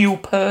he's a real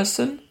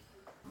person.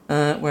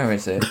 Where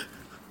is it?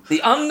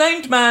 The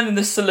unnamed man in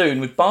the saloon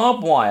with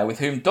barbed wire with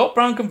whom Doc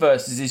Brown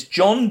converses is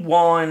John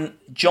Juan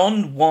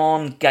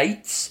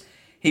Gates.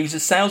 He was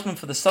a salesman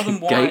for the Southern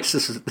Wire... Gates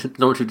is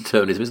normative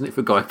determinism, isn't it, for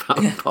a guy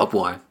about barbed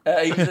wire?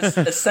 He was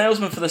a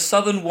salesman for the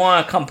Southern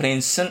Wire Company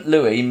in St.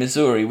 Louis,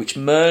 Missouri, which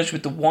merged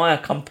with the wire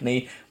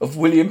company of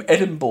William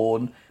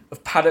Edenborn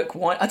of Paddock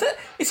Wire.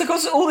 It's like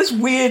all this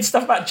weird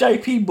stuff about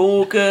J.P.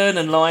 Morgan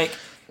and like...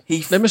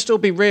 They must all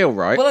be real,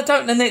 right? Well, I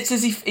don't... And it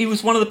says he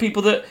was one of the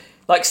people that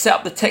like set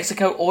up the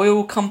Texaco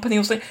Oil Company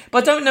or something.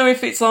 But I don't know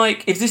if it's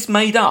like... If this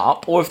made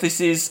up or if this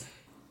is...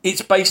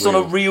 It's based on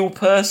a real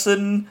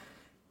person...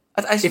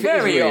 It's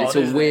very odd.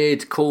 It's a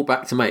weird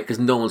callback to make because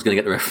no one's going to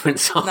get the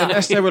reference on it.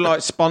 Unless they were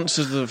like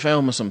sponsors of the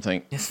film or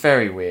something. It's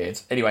very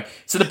weird. Anyway,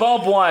 so the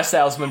barbed wire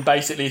salesman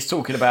basically is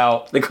talking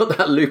about... They got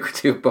that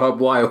lucrative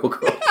barbed wire.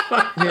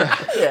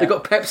 They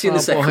got Pepsi in the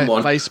second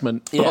one.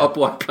 Placement. Barbed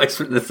wire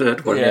placement in the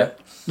third one. Yeah.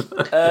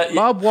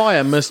 Barbed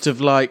wire must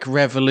have like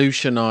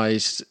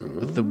revolutionised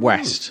the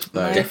West,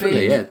 though.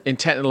 Definitely, yeah. In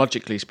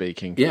technologically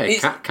speaking.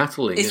 Yeah,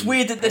 cattling. It's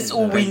weird that that's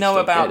all we know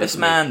about this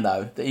man,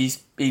 though. That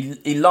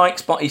he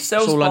likes, but he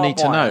sells. That's all I need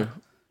to know.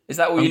 Is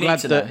that all you need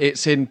to know?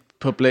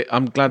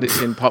 I'm glad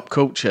it's in pop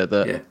culture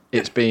that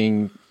it's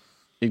being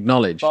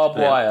acknowledged. Barbed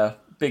wire,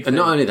 big. And thing.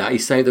 not only that, he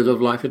saved the love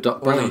life of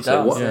Doc Brown.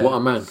 So what a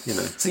man, you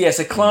know.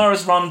 So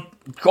Clara's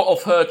got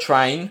off her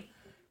train.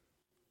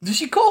 Did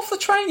she got off the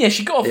train? Yeah,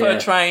 she got off her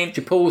train.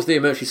 She pulls the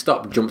emergency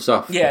stop and jumps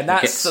off. Yeah,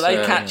 and so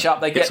they catch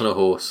up. They get on a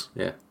horse.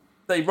 Yeah,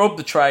 they rob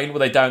the train. Well,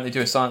 they don't. They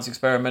do a science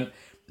experiment.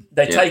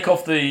 They take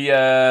off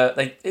the.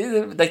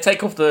 They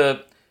take off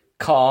the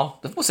car.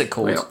 What's it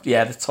called?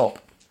 Yeah, the top,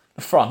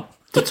 the front,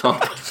 the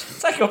top.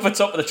 Take off the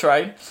top of the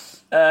train.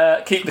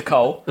 Keep the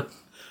coal.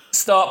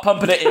 Start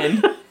pumping it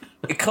in.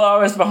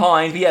 Clara's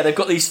behind. But they've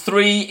got these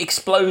 3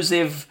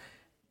 explosive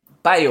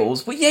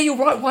bales. But you're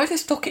right. Why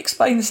does Doc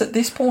explain this at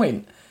this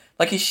point?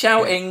 Like he's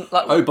shouting,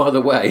 like, "Oh, by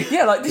the way!"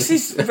 Yeah, like this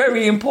is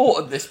very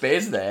important. This bit,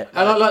 isn't it?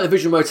 And I like the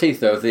visual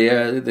motif though of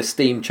the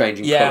steam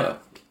changing colour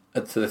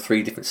to the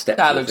 3 different steps.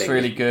 That looks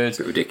really good. It's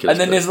a bit ridiculous. And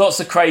then there's lots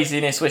of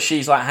craziness where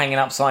she's like hanging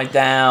upside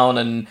down,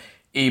 and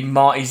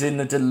Marty's in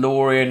the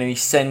DeLorean, and he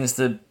sends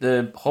the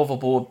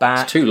hoverboard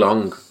back. It's too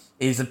long.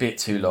 It's a bit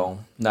too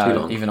long.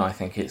 No, even I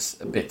think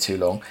it's a bit too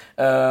long.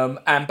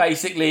 And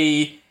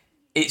basically,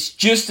 it's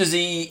just as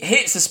he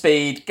hits the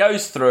speed,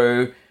 goes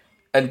through.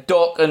 And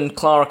Doc and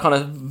Clara kind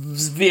of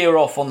veer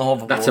off on the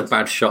hoverboard. That's a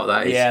bad shot,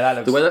 that is. Yeah,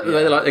 that looks... The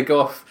way they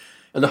go off,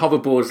 and the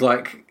hoverboard's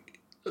like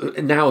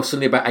now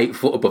suddenly about 8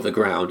 foot above the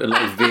ground and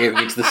like veering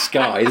into the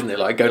sky, isn't it?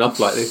 Like going off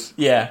like this.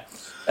 Yeah.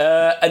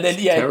 And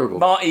then,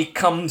 Marty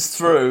comes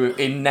through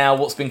in now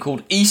what's been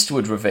called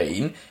Eastwood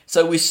Ravine.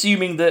 So we're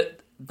assuming that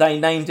they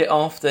named it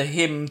after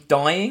him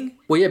dying.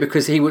 Well, yeah,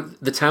 because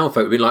the town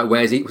folk would be like,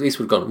 "Where's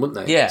Eastwood gone?"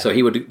 Wouldn't they? Yeah. So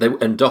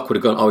and Doc would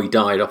have gone, "Oh, he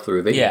died off the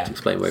ravine." Yeah. To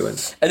explain where he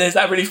went. And there's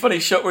that really funny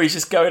shot where he's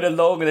just going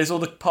along, and there's all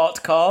the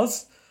parked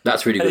cars.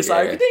 That's really and good. It's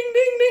like ding, ding,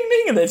 ding,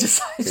 ding, and they're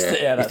just he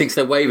thinks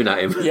they're waving at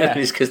him. Yeah.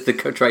 It's because the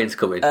train's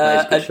coming.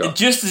 That is a good shot.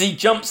 Just as he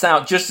jumps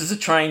out, just as the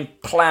train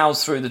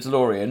plows through the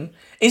DeLorean,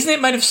 isn't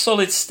it made of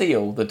solid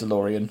steel? The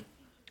DeLorean.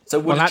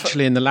 So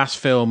actually, in the last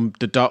film,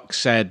 the doc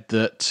said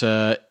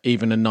that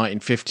even a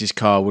 1950s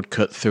car would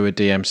cut through a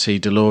DMC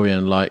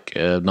DeLorean like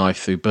a knife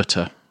through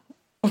butter.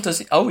 Oh, does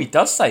he? Oh, he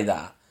does say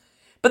that.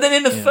 But then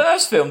in the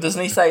first film,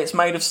 doesn't he say it's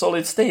made of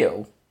solid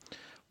steel?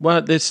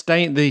 Well, the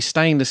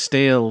stainless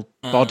steel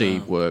body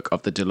work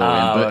of the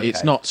DeLorean, but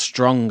it's not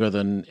stronger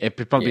than...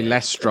 It's probably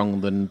less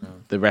strong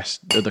than the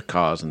rest of the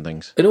cars and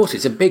things. And also,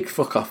 it's a big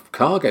fuck-off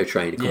cargo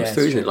train. It comes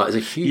through, isn't it? Like, it's a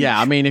huge... Yeah,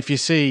 I mean, if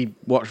you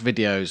watch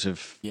videos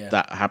of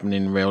that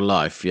happening in real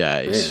life,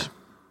 it's...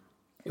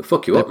 It'll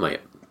fuck you up,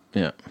 mate.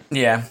 Yeah.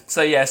 Yeah.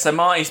 So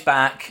Marty's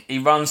back. He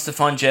runs to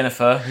find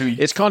Jennifer, who...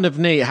 It's kind of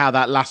neat how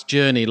that last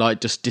journey,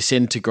 like, just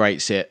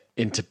disintegrates it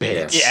into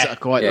bits. Yeah. I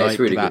quite like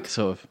really that good.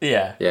 sort of...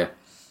 Yeah.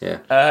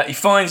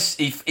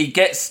 He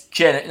gets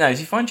Jennifer... No, does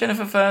he find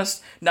Jennifer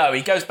first? No,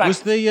 he goes back...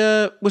 Was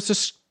the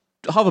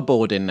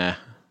hoverboard in there?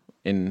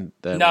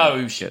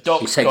 No,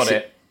 Doc's got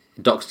it.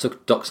 Doc's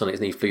on it,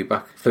 and he flew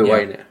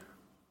away in it.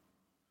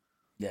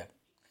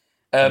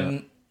 Yeah.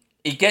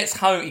 He gets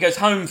home. He goes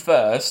home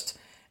first,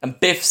 and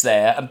Biff's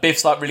there, and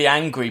Biff's like really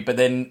angry. But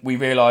then we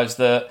realise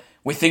that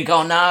we think,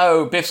 oh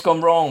no, Biff's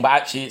gone wrong, but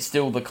actually it's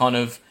still the kind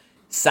of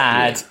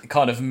sad,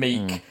 kind of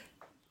meek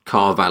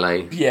car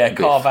valet. Yeah, Biff.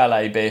 Car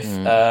valet Biff,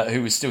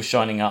 who was still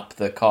shining up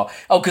the car.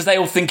 Oh, because they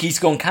all think he's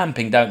gone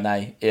camping, don't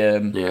they?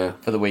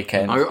 For the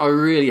weekend. I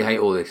really hate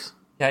all this.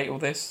 You hate all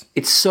this?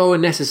 It's so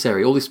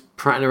unnecessary. All this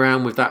prattling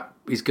around with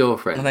his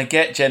girlfriend. And they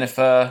get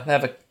Jennifer. They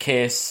have a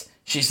kiss.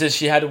 She says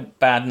she had a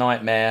bad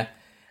nightmare.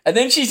 And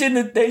then she's in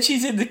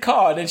the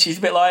car, and then she's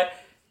a bit like,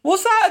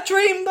 was that a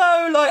dream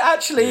though? Like,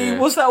 actually,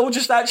 was that all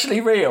just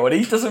actually real? And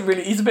he's a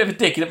bit of a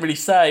dick. He didn't really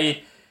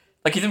say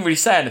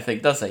anything,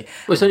 does he?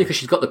 Well, it's only because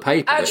she's got the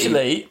paper.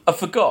 Actually, I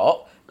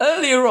forgot.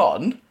 Earlier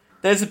on,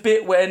 there's a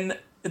bit when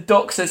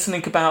Doc says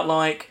something about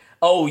like,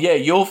 oh yeah,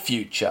 your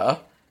future.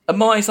 And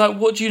Marty's like,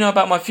 what do you know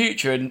about my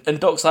future? And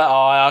Doc's like, oh,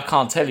 I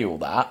can't tell you all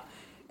that.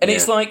 And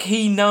it's like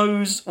he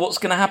knows what's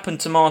going to happen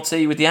to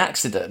Marty with the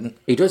accident.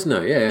 He does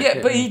know,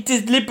 yeah. But he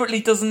deliberately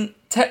doesn't...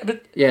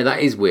 yeah, that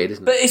is weird,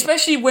 isn't it? But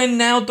especially when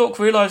now Doc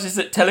realises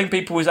that telling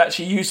people is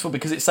actually useful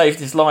because it saved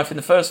his life in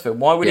the first film.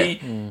 Why would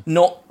he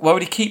not... Why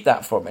would he keep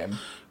that from him?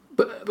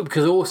 But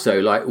because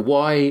also, like,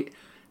 why...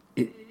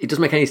 It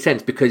doesn't make any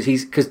sense because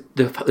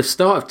the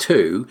start of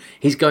 2,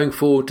 he's going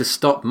forward to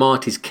stop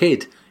Marty's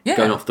kid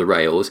going off the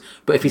rails.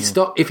 But if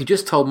he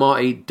just told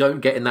Marty,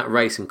 don't get in that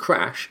race and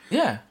crash,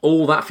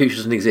 all that future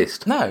doesn't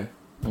exist. No.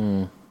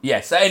 Yeah,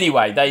 so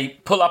anyway, they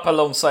pull up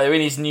alongside in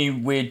his new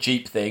weird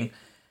Jeep thing,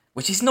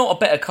 which is not a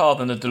better car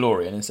than a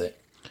DeLorean, is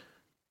it?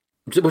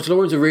 Well,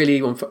 DeLoreans are really...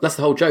 That's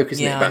the whole joke,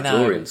 isn't it, about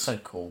DeLoreans? It's so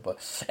cool,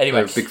 but...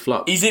 Anyway, big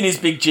flop. He's in his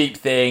big Jeep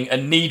thing,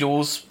 and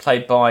Needles,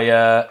 played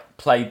by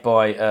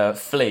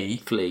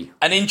Flea.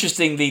 And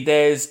interestingly,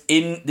 there's...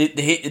 in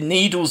the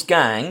Needles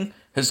gang...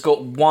 has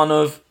got one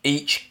of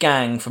each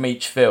gang from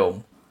each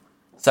film.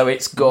 So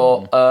it's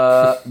got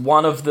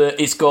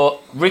it's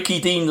got Ricky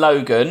Dean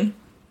Logan,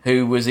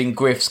 who was in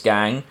Griff's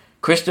gang,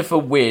 Christopher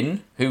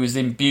Wynn, who was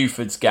in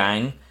Buford's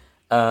gang,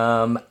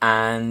 and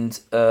who's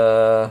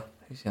the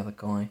other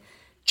guy?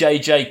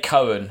 JJ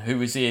Cohen, who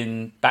was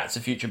in Back to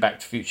the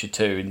Future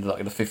 2 in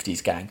like the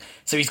 50s gang.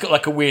 So he's got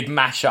like a weird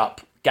mashup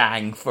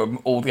gang from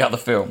all the other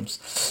films.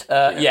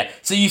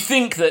 So you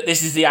think that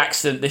this is the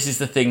accident, this is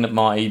the thing that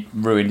Marty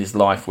ruined his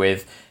life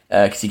with,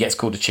 because he gets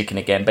called a chicken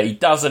again, but he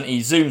doesn't. He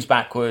zooms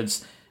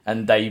backwards,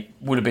 and they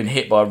would have been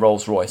hit by a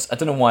Rolls Royce. I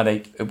don't know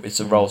why it's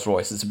a Rolls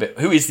Royce. It's a bit,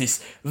 who is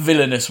this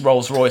villainous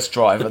Rolls Royce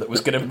driver that was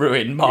going to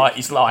ruin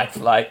Marty's life?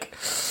 Like,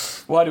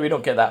 why do we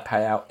not get that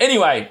payout?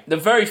 Anyway, the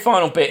very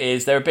final bit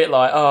is they're a bit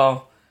like,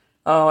 oh,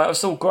 that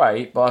was all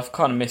great, but I've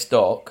kind of missed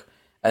Doc.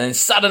 And then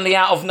suddenly,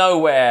 out of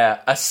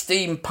nowhere, a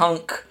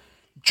steampunk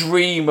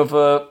dream of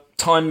a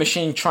time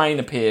machine train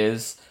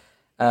appears.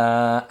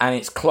 And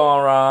it's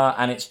Clara,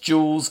 and it's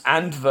Jules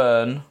and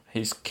Vern,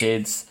 his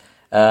kids.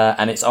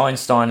 And it's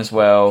Einstein as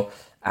well.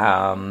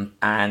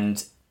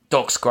 And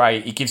Doc's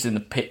great. He gives him the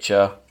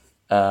picture.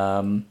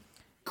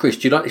 Chris,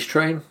 do you like this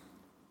train?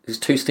 Is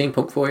it too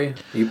steampunk for you?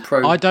 Are you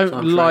pro? I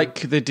don't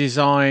like the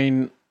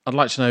design. I'd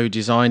like to know who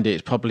designed it.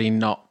 It's probably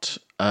not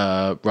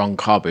Ron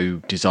Cobb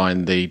who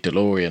designed the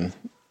DeLorean.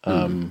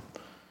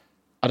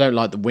 I don't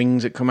like the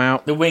wings that come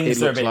out. The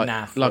wings are a bit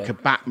naff. Like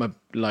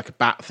a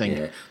bat thing.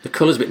 Yeah. The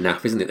colour's a bit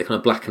naff, isn't it? They're kind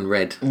of black and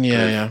red.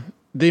 Yeah.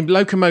 The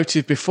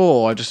locomotive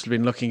before, I've just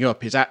been looking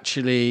up, is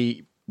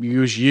actually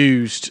was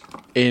used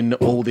in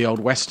all the old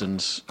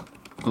westerns,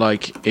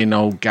 like in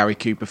old Gary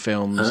Cooper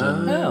films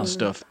and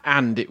stuff.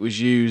 And it was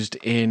used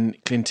in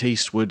Clint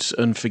Eastwood's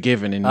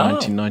Unforgiven in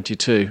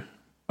 1992.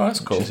 Oh, that's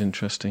cool. Which is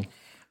interesting.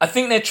 I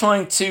think they're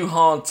trying too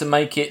hard to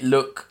make it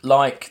look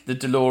like the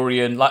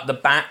DeLorean, like the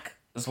back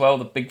as well,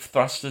 the big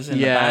thrusters in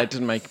the back. Yeah, it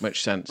doesn't make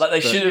much sense. Like they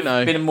should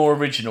have been more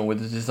original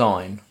with the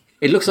design.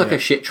 It looks like a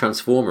shit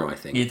Transformer, I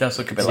think. It does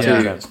look a bit like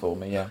a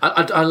Transformer, yeah.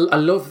 I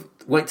love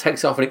when it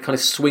takes off and it kind of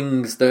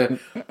swings the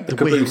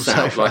caboose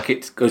out, like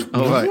it goes,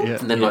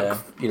 and then like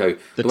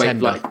the way,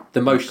 like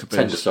the motion,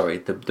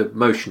 the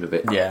motion of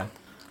it,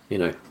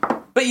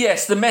 But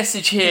yes, the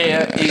message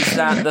here is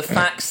that the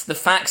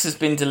fax has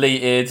been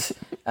deleted,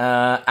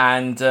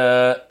 and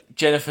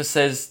Jennifer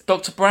says,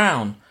 Dr.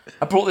 Brown,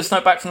 I brought this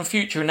note back from the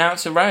future and now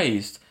it's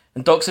erased.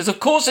 And Doc says, of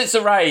course it's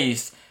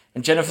erased.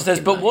 And Jennifer says,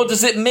 but what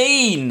does it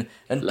mean?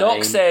 And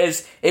Doc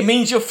says, it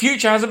means your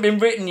future hasn't been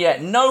written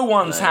yet. No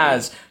one's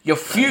has. Your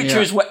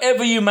future is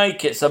whatever you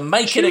make it, so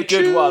make it a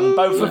good one,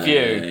 both of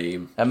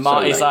you. And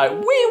Marty's like,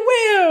 we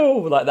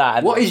will! Like that.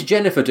 And what is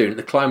Jennifer doing at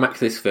the climax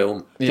of this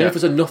film?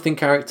 Jennifer's a nothing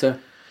character.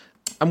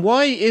 And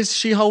why is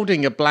she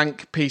holding a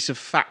blank piece of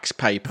fax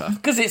paper?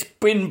 Because it's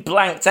been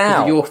blanked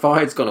out. Your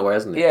fire's gone away,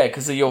 hasn't it? Yeah,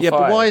 because of your fire. Yeah,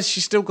 but why has she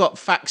still got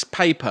fax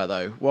paper,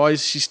 though? Why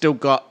has she still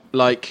got,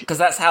 like... Because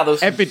that's how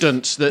those...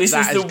 evidence that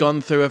has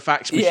gone through a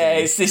fax machine. Yeah,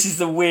 this is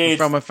the weird...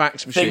 from a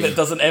fax machine. Thing that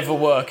doesn't ever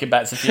work in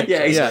Back to the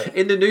Future. Yeah,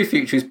 in the new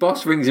future, his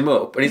boss rings him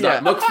up, and he's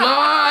like,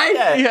 McFly!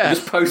 And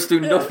just posts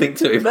through nothing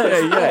to him.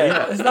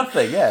 There's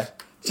nothing,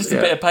 Just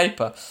a bit of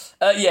paper.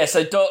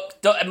 So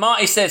Doc,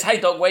 Marty says, hey,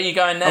 Doc, where are you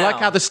going now? I like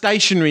how the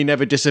stationery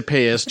never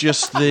disappears,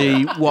 just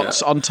the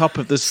what's on top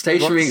of the...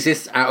 Stationery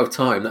exists out of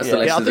time. That's the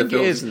lesson of the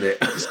film, isn't it?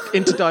 It's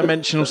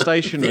interdimensional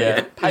stationery.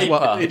 Yeah, paper. Is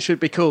what it should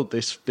be called,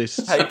 this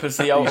Paper's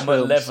the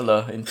ultimate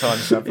leveller in time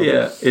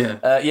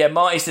travel.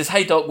 Marty says,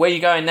 hey, Doc, where are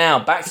you going now?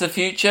 Back to the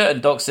Future?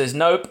 And Doc says,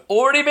 nope,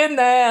 already been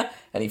there.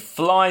 And he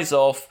flies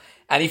off.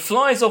 And he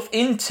flies off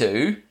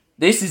into...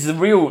 This is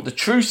the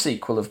true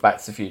sequel of Back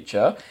to the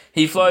Future.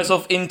 He flies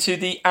off into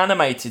the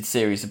animated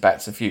series of Back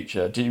to the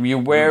Future. Are you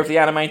aware of the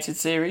animated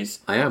series?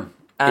 I am.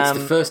 It's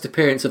the first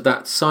appearance of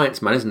that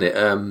science man, isn't it?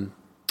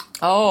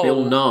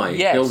 Bill Nye.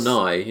 Yes. Bill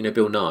Nye. You know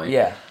Bill Nye?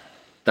 Yeah.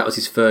 That was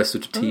his first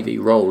sort of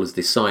TV role as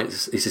his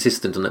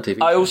assistant on that TV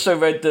show. I also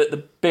read that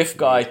the Biff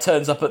guy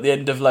turns up at the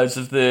end of loads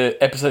of the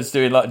episodes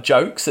doing like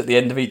jokes at the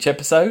end of each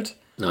episode.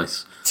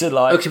 Nice. To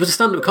like, he was a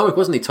stand-up comic,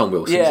 wasn't he, Tom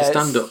Wilson? Yeah, he's a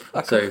stand-up.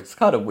 So it's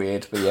kind of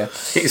weird, but yeah,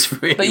 it's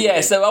really. But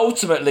weird. So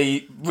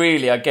ultimately,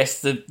 really, I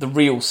guess the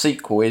real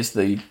sequel is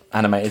the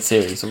animated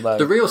series. Although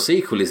the real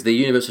sequel is the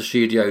Universal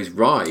Studios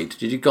ride.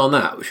 Did you go on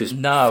that? Which was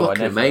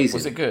fucking amazing.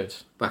 Was it good?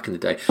 Back in the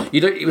day,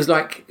 it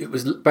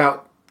was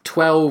about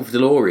 12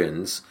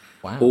 DeLoreans.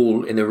 Wow.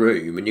 All in a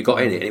room, and you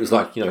got in it, and it was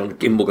like, on a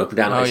gimbal going up and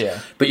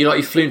down. But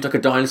you flew into like a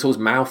dinosaur's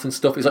mouth and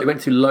stuff. It was like you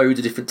went through loads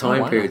of different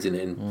time periods in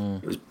it,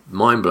 and it was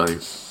mind blowing.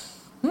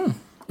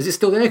 Is it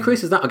still there,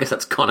 Chris? I guess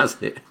that's gone,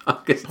 hasn't it? I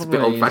guess it's a bit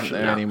old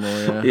fashioned now.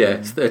 Anymore,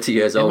 it's 30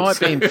 years old. It might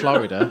be in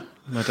Florida.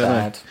 I don't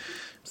know.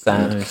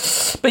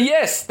 Sad. But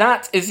yes,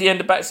 that is the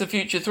end of Back to the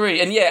Future 3.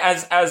 And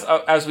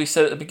as we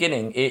said at the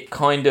beginning, it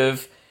kind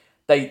of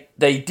they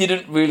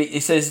didn't really.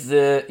 It says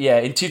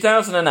in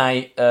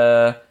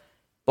 2008.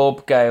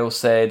 Bob Gale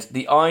said,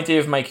 the idea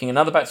of making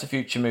another Back to the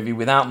Future movie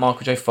without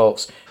Michael J.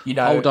 Fox,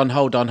 Hold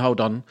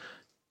on.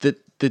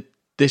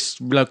 This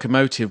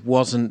locomotive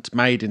wasn't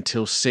made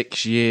until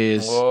 6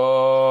 years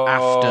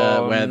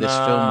after where this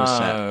film was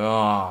set.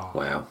 Oh.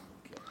 Wow.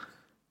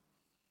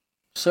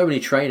 So many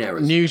train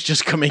errors. News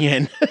just coming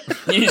in.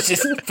 News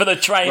just for the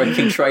train.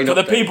 For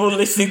the people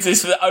listening to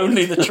this, for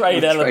only the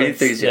train elements.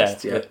 Train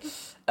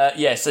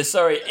enthusiasts, so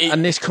sorry.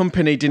 And this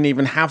company didn't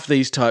even have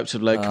these types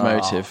of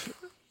locomotive.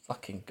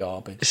 Fucking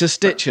garbage. It's a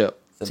stitch-up.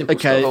 It's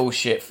a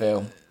bullshit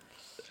film.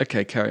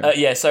 Okay, carry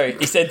on. Sorry.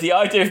 He said, the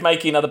idea of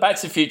making another Back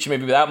to the Future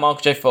movie without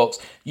Michael J. Fox,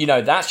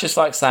 that's just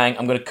like saying,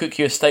 I'm going to cook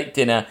you a steak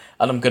dinner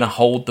and I'm going to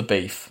hold the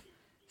beef.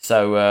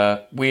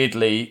 So,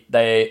 weirdly,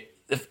 they...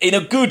 In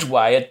a good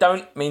way, I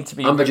don't mean to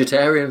be... I'm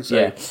vegetarian, so...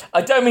 Yeah.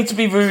 I don't mean to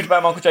be rude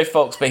about Michael J.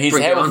 Fox, but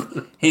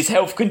his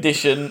health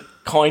condition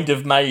kind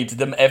of made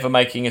them ever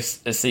making a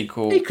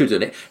sequel. He could have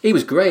done it. He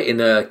was great in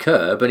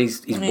Curb, and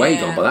he's way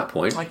gone by that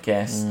point. I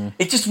guess.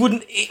 It just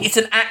wouldn't... It's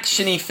an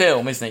action-y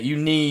film, isn't it? You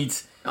need...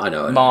 I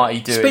know. Marty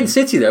doing... Spin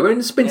City, though. We're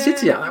in Spin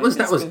City. That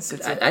was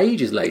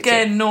ages later.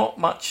 Again, not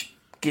much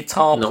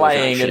guitar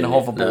playing and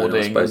hoverboarding. No,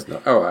 I suppose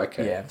not. Oh,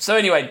 okay. Yeah. So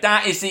anyway,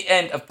 that is the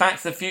end of Back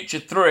to the Future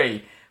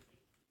 3.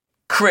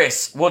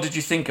 Chris, what did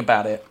you think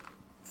about it?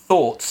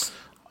 Thoughts?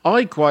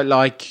 I quite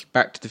like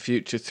Back to the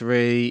Future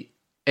 3.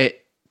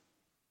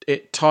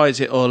 It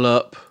ties it all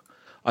up.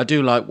 I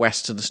do like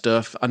Western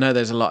stuff. I know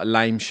there's a lot of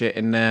lame shit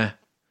in there.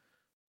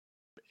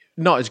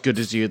 Not as good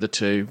as the other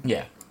two.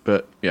 Yeah.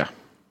 But, yeah.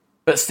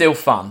 But still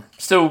fun.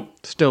 Still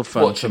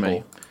fun watchable. To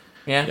me.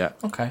 Yeah?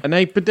 Okay. And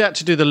they had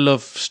to do the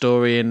love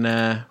story in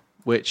there,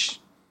 which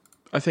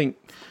I think,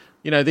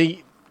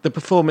 the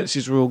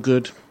performances were all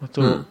good. I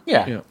thought.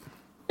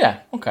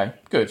 Yeah, okay,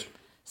 good.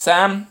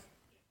 Sam?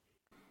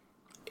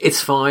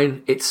 It's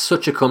fine. It's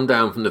such a come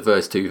down from the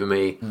first two for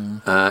me,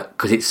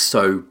 because it's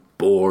so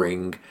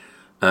boring.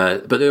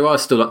 But there are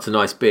still lots of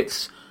nice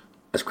bits.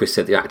 As Chris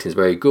said, the acting is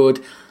very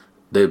good.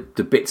 The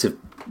bits of,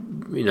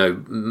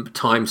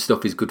 time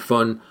stuff is good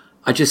fun.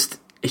 It's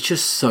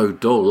just so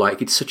dull.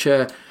 Like, it's such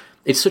a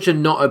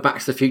not a Back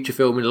to the Future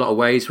film in a lot of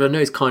ways, but I know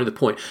it's kind of the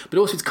point. But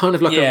also it's kind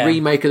of like a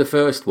remake of the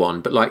first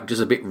one, but like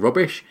just a bit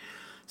rubbish.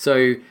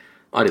 So,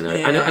 I don't know.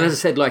 Yeah. And as I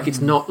said, like,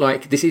 it's not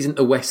like, this isn't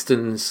the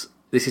Westerns,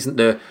 this isn't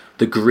the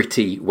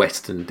gritty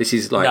Western. This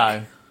is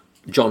like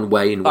John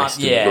Wayne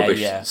Western rubbish.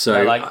 Yeah.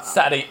 So like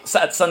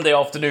Sunday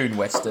afternoon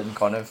Western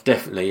kind of.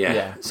 Definitely,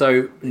 yeah.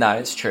 So no,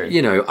 it's true.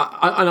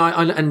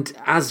 And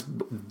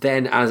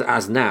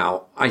as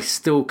now, I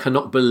still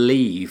cannot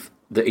believe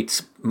that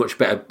it's much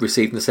better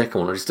received than the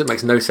second one. It just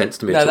makes no sense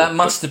to me. No, that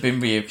must have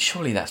been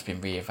surely that's been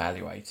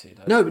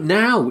reevaluated. No,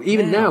 now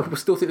people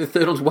still think the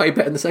third one's way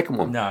better than the second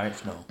one. No,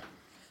 it's not.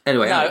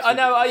 Anyway, no, I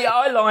know.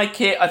 I like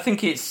it. I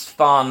think it's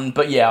fun,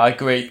 but yeah, I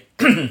agree.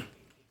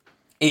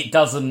 It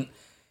doesn't.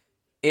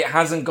 It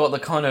hasn't got the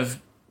kind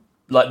of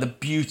like the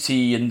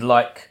beauty and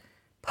like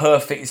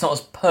perfect. It's not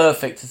as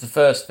perfect as the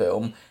first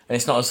film, and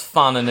it's not as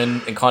fun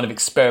and kind of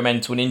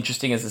experimental and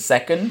interesting as the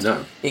second.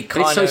 No,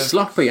 it's so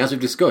sloppy, as we've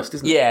discussed,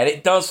 isn't it? Yeah, and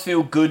it does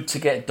feel good to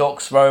get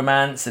Doc's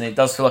romance, and it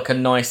does feel like a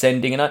nice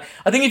ending. And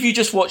I think if you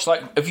just watch,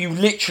 like, if you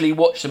literally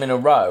watch them in a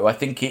row, I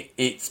think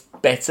it's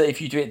better if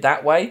you do it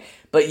that way.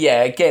 But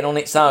yeah, again, on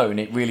its own,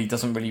 it really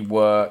doesn't really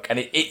work, and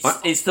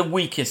it's the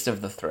weakest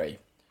of the three.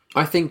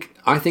 I think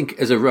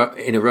in a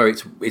row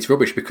it's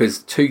rubbish because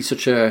 2's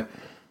such a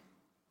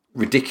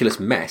ridiculous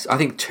mess. I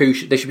think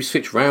 2 they should be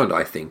switched round.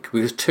 I think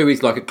because 2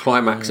 is like a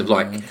climax of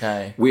like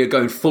we are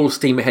going full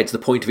steam ahead to the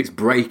point of it's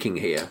breaking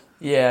here.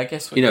 Yeah, I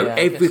guess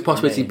every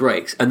possibility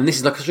breaks, and then this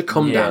is like such a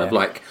come down of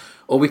like,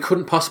 or we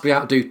couldn't possibly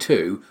outdo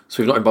 2,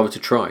 so we've not even bothered to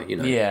try.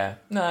 Yeah,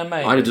 no,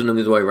 maybe I'd have done them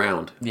the other way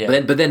around.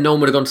 Yeah, but then no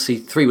one would have gone to see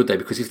 3, would they?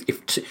 Because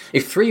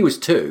if 3 was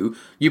 2,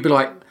 you'd be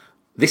like,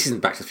 this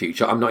isn't Back to the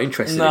Future. I'm not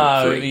interested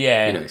in 3.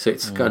 Yeah, so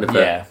it's kind of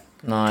I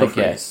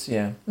guess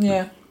yeah.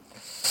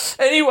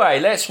 Anyway,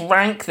 let's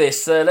rank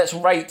this. Let's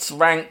rank,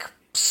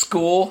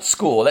 score.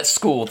 Let's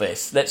score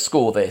this.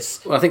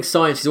 Well, I think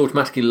Science is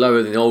automatically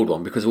lower than the old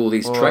one because of all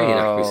these training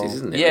accuracies,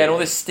 isn't it? Yeah, and all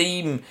this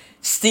steam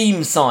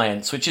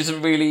science, which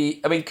isn't really.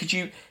 I mean, could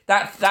you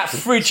that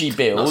Friggy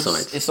build?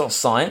 It's not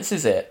science,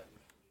 is it?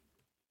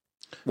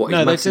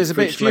 No, there's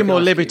a few more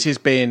liberties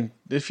being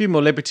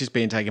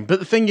taken. But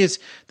the thing is,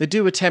 they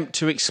do attempt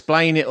to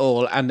explain it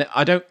all, and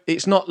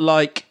it's not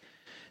like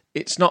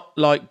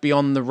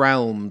Beyond the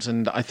Realms,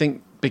 and I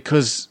think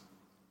because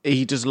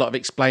he does a lot of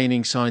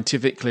explaining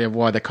scientifically of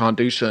why they can't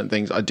do certain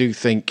things, I do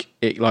think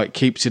it like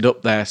keeps it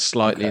up there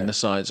slightly in the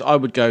science. I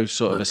would go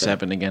sort of a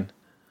 7 again.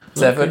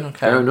 7, okay.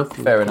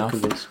 Fair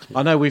enough.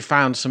 I know we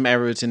found some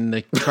errors in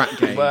the track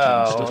gauge.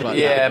 Well, and stuff like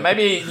that.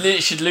 Maybe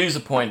it should lose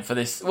a point for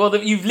this. Well,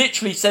 you've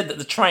literally said that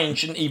the train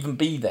shouldn't even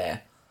be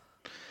there.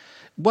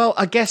 Well,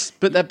 I guess,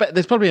 but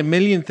there's probably a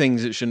million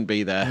things that shouldn't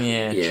be there.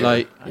 Yeah,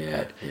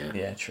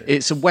 true.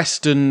 It's a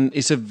Western.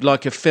 It's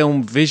like a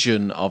film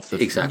vision of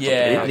the exactly.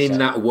 Yeah, and in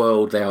that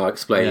world, they are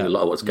explaining a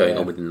lot of what's going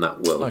on within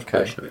that world.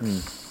 Okay.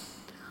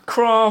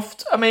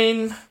 Craft. I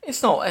mean,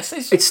 it's not.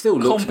 It still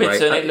looks competent.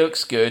 Great. It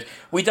looks good.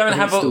 We don't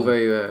have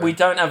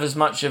as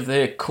much of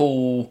the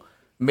cool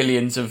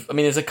millions of. I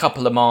mean, there's a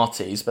couple of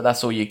Martys, but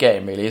that's all you're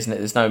getting, really, isn't it?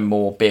 There's no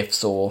more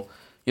Biffs or.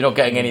 You're not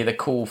getting any of the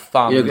cool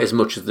fun. You don't get as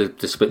much of the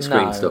split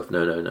screen stuff.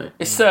 No.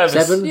 It's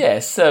serviceable. Yeah,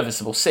 it's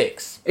serviceable.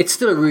 6. It's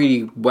still a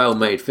really well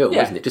made film,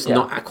 isn't it? Just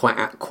not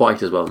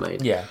quite as well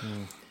made. Yeah.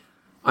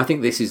 I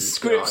think this is the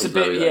script's a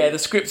bit. The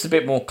script's a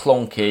bit more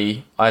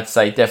clonky. I'd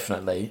say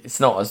definitely. It's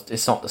not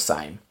the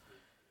same.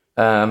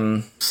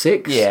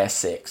 6. Yeah,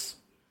 6.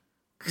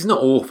 It's not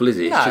awful, is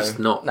it? It's just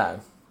not.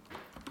 No.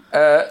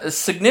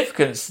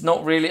 Significance,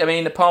 not really. I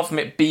mean, apart from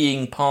it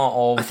being part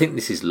of. I think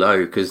this is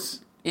low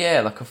because.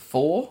 Yeah, like a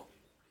 4.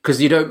 Because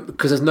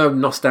there's no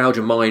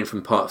nostalgia mine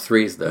from part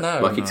 3, is there?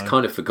 No, it's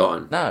kind of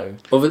forgotten. No,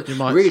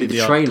 really, the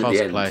train at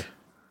the end.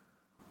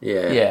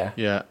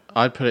 Yeah.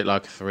 I'd put it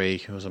like a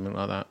 3 or something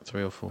like that,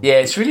 3 or 4. Yeah,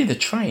 it's really the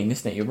train,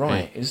 isn't it? You're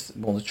right. Yeah. It's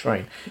more the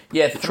train.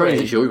 Yeah, the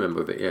train is your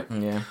remember of it.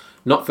 Yeah.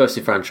 Not first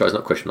in franchise,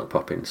 not Question, not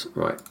Poppins.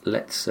 Right,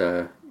 let's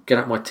get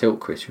out my tilt,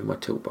 Chris. You're in my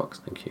tilt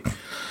box. Thank you.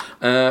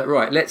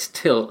 Right, let's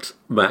tilt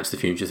Back to the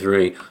Future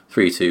 3.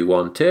 3, 2,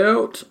 1,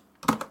 tilt.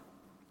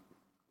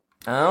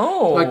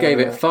 Oh. I gave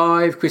it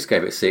 5, Chris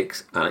gave it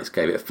 6, Alex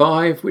gave it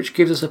 5, which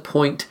gives us a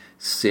 .613.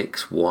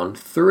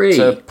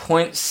 So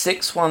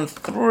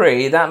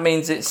 .613, that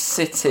means it's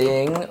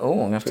sitting...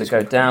 Oh, I'm going to have to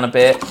go down a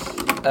bit.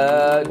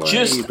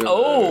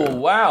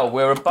 Wow,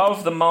 we're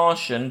above The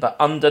Martian, but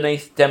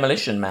underneath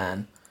Demolition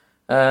Man.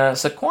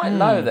 So quite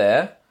low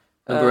there.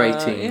 Number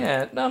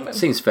 18.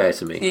 Seems fair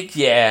to me.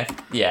 Yeah.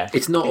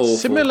 It's not awful.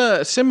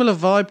 Similar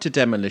vibe to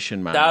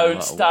Demolition Man.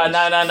 Don't start. No.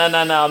 I'm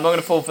not going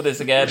to fall for this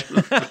again.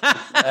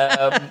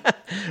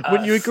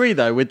 Wouldn't you agree,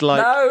 though, with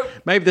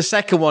maybe the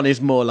second one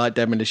is more like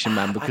Demolition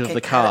Man because of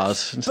the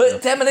cars.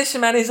 But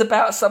Demolition Man is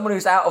about someone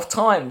who's out of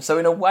time, so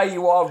in a way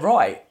you are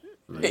right.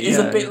 It is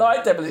a bit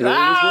like Demolition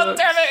Man.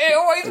 Damn it, it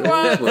always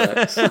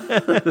works.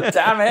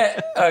 Damn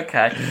it.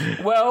 Okay.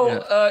 Well,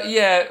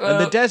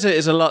 and the desert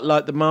is a lot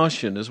like The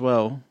Martian as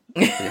well.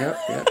 Yeah.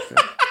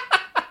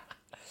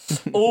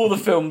 All the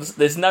films,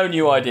 there's no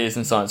new ideas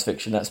in science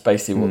fiction. That's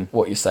basically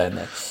what you're saying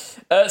there.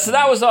 So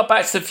that was our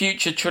Back to the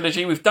Future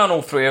trilogy. We've done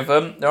all 3 of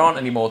them. There aren't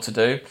any more to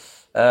do.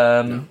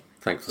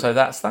 Thanks. So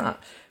that's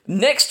that.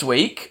 Next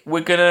week,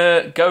 we're going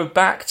to go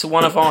back to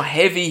one of our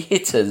heavy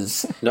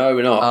hitters. No,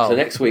 we're not. So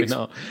next week...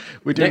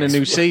 We're doing a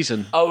new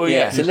season. Oh,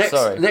 yeah.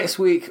 So next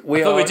week...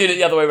 I thought we did it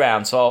the other way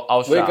around, so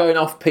I'll We're going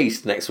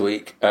off-piste next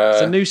week.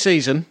 It's a new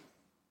season.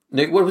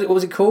 What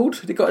was it called?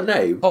 Had it got a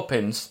name?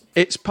 Poppins.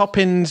 It's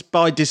Poppins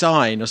by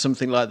design or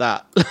something like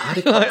that.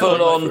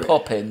 Full on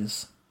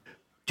Poppins.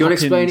 Do you want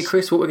to explain it,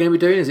 Chris, what we're going to be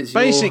doing?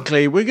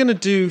 Basically, we're going to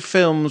do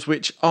films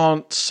which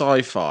aren't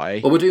sci-fi.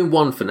 Well, we're doing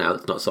one for now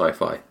that's not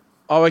sci-fi.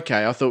 Oh,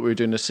 okay. I thought we were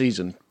doing a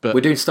season. But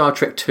we're doing Star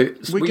Trek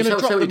 2. We're going to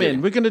drop them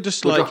in. We're going to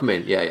just drop them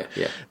in. Yeah.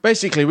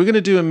 Basically, we're going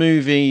to do a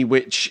movie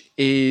which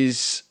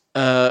is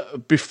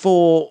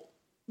before...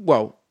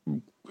 Well,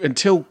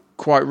 until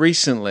quite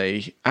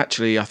recently,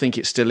 actually, I think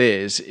it still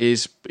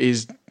is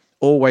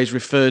always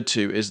referred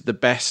to as the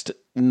best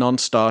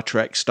non-Star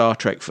Trek Star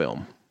Trek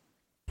film,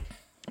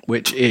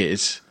 which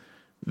is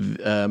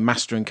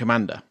Master and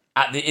Commander.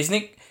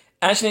 Isn't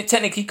it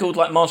technically called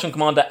like Master and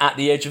Commander at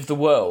the Edge of the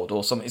World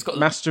or something? It's got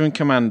Master and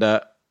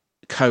Commander,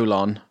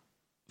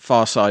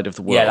 Far Side of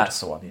the World. Yeah, that's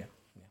the one,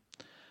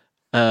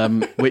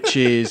 yeah. Which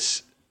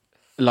is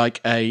like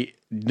a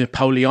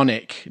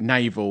Napoleonic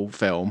naval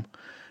film,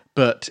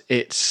 but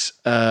it's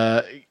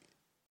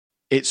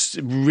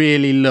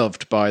really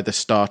loved by the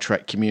Star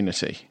Trek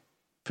community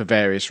for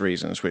various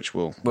reasons, which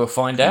we'll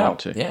find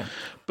out. Yeah,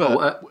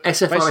 but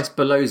SFRS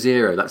Below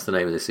Zero. That's the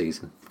name of the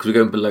season because we're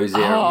going below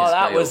zero. Oh,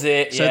 that was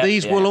it. So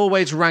these will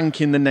always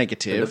rank in the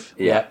negative.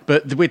 Yeah,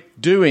 but we're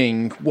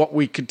doing what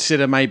we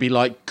consider maybe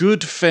like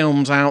good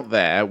films out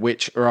there,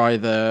 which are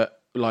either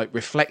like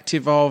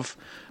reflective of,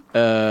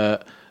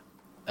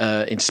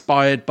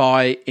 inspired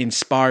by,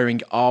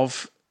 inspiring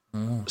of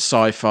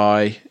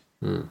sci-fi.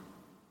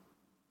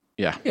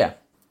 Yeah.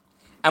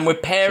 And we're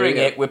pairing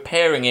it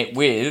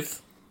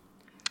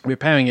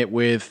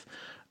with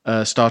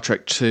Star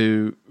Trek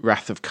II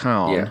Wrath of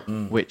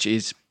Khan, which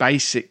is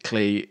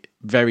basically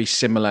very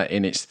similar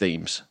in its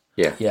themes.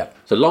 Yeah.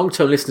 So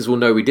long-term listeners will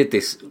know we did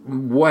this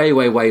way,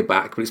 way, way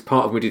back, but it's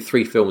part of we did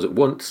 3 films at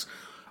once.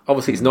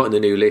 Obviously, it's not in the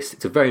new list.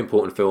 It's a very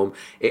important film.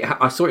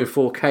 I saw it in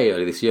 4K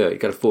earlier this year. It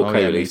got a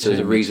 4K release, so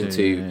there's a reason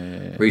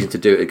to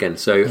do it again.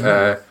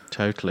 So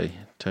totally.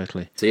 So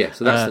that's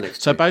the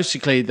next. So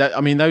basically,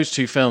 those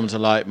 2 films are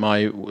like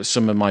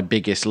some of my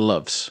biggest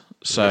loves.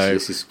 So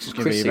this is it's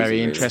going to be a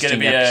very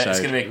interesting episode. It's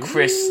going to be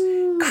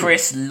a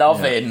Chris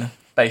loving,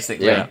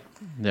 basically. Yeah.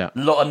 A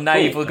lot of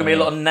naval. There's going to be a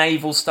lot of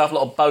naval stuff, a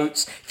lot of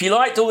boats. If you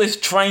liked all this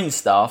train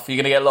stuff, you're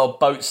going to get a lot of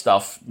boat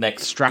stuff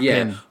next. Strap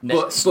in.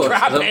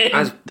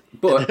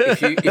 But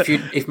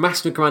if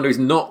Master and Commander is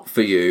not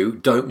for you,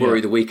 don't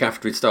worry. The week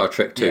after it's Star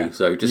Trek 2. Yeah.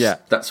 So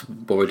that's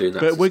what we're doing.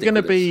 But we're going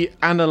to be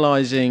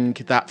analysing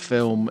that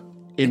film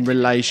in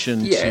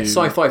relation to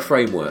sci-fi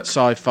framework,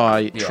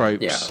 sci-fi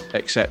tropes,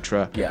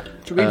 etc. Yeah,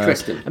 it's really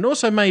interesting. And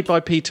also made by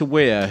Peter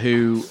Weir,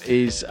 who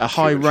is a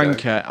high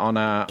ranker on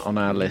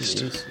our list.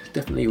 He's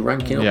definitely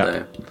ranking up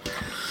there.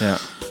 Yeah.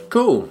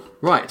 Cool.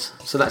 Right.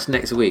 So that's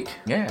next week.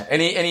 Yeah.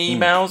 Any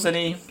emails?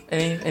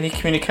 Any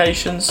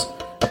communications?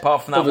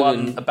 Apart from that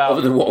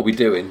other than what are we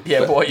doing?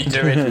 Yeah, what are you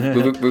doing?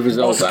 We've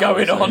resolved that.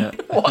 What's going on?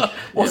 Yeah.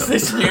 What's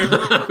this new?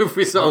 We've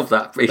resolved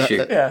that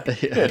issue.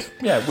 Good.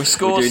 Yeah, we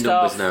score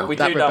stuff. Now. We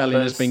that do rebellion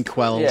numbers. Has been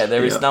quelled. Yeah,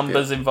 there is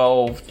numbers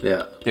involved.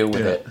 Yeah, deal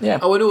with it. Yeah.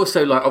 Oh, and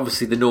also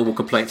obviously the normal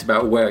complaints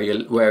about where you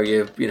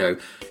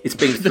it's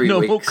been 3 weeks. The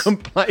normal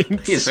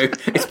complaints.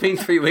 It's been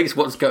 3 weeks.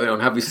 What's going on?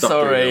 Have we stopped?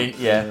 Sorry.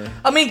 Yeah.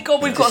 I mean,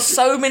 God, we've got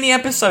so many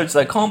episodes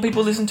though. Can't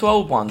people listen to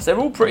old ones? They're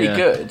all pretty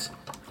good.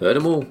 Heard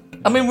them all.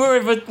 I mean, we're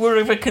of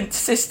a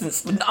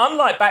consistent.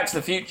 Unlike Back to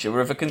the Future,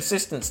 we're of a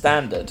consistent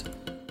standard.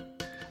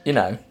 I don't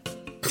know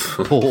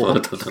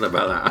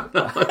about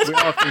that. We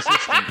are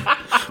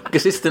consistent.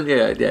 Consistent,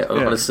 yeah.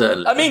 On a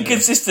certain level. I mean,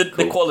 consistent in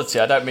the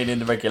quality. I don't mean in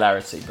the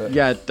regularity, but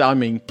yeah.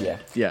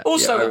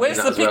 Also, where's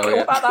the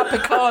what about that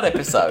Picard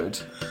episode?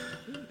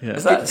 Yeah.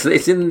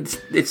 It's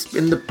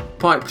in the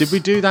pipes. Did we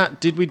do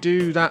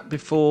that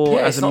before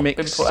as a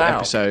mixed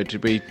episode?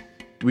 Did we?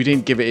 We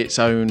didn't give it its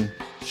own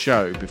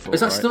show before.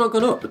 Is that still not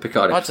gone up, the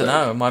Picard episode?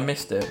 I don't know. I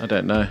missed it. I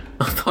don't know.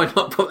 Have I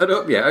not put that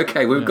up yet?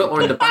 Okay, we've got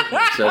one in the bank.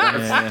 So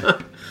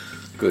that's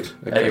good.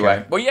 Okay.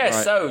 Anyway,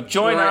 so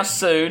join us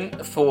soon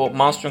for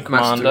Master and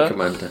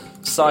Commander.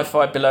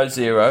 Sci-Fi Below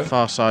Zero.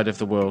 Far Side of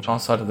the World.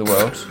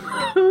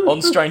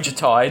 On Stranger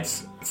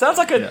Tides. Sounds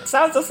like a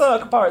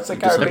Pirates of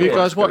the Caribbean. Have you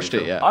guys watched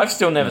it yet? I've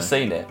still never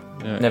seen it.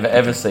 Yeah. Never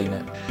ever seen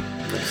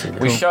it.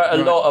 We show it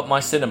a lot at my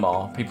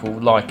cinema. People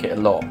like it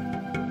a lot.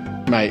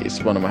 Mate,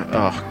 it's one of my...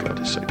 Oh, God,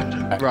 it's so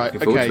good. Right,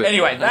 okay.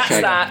 Anyway, that's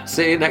that.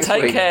 See you next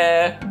week. Take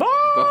care.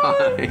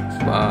 Bye.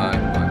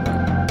 Bye.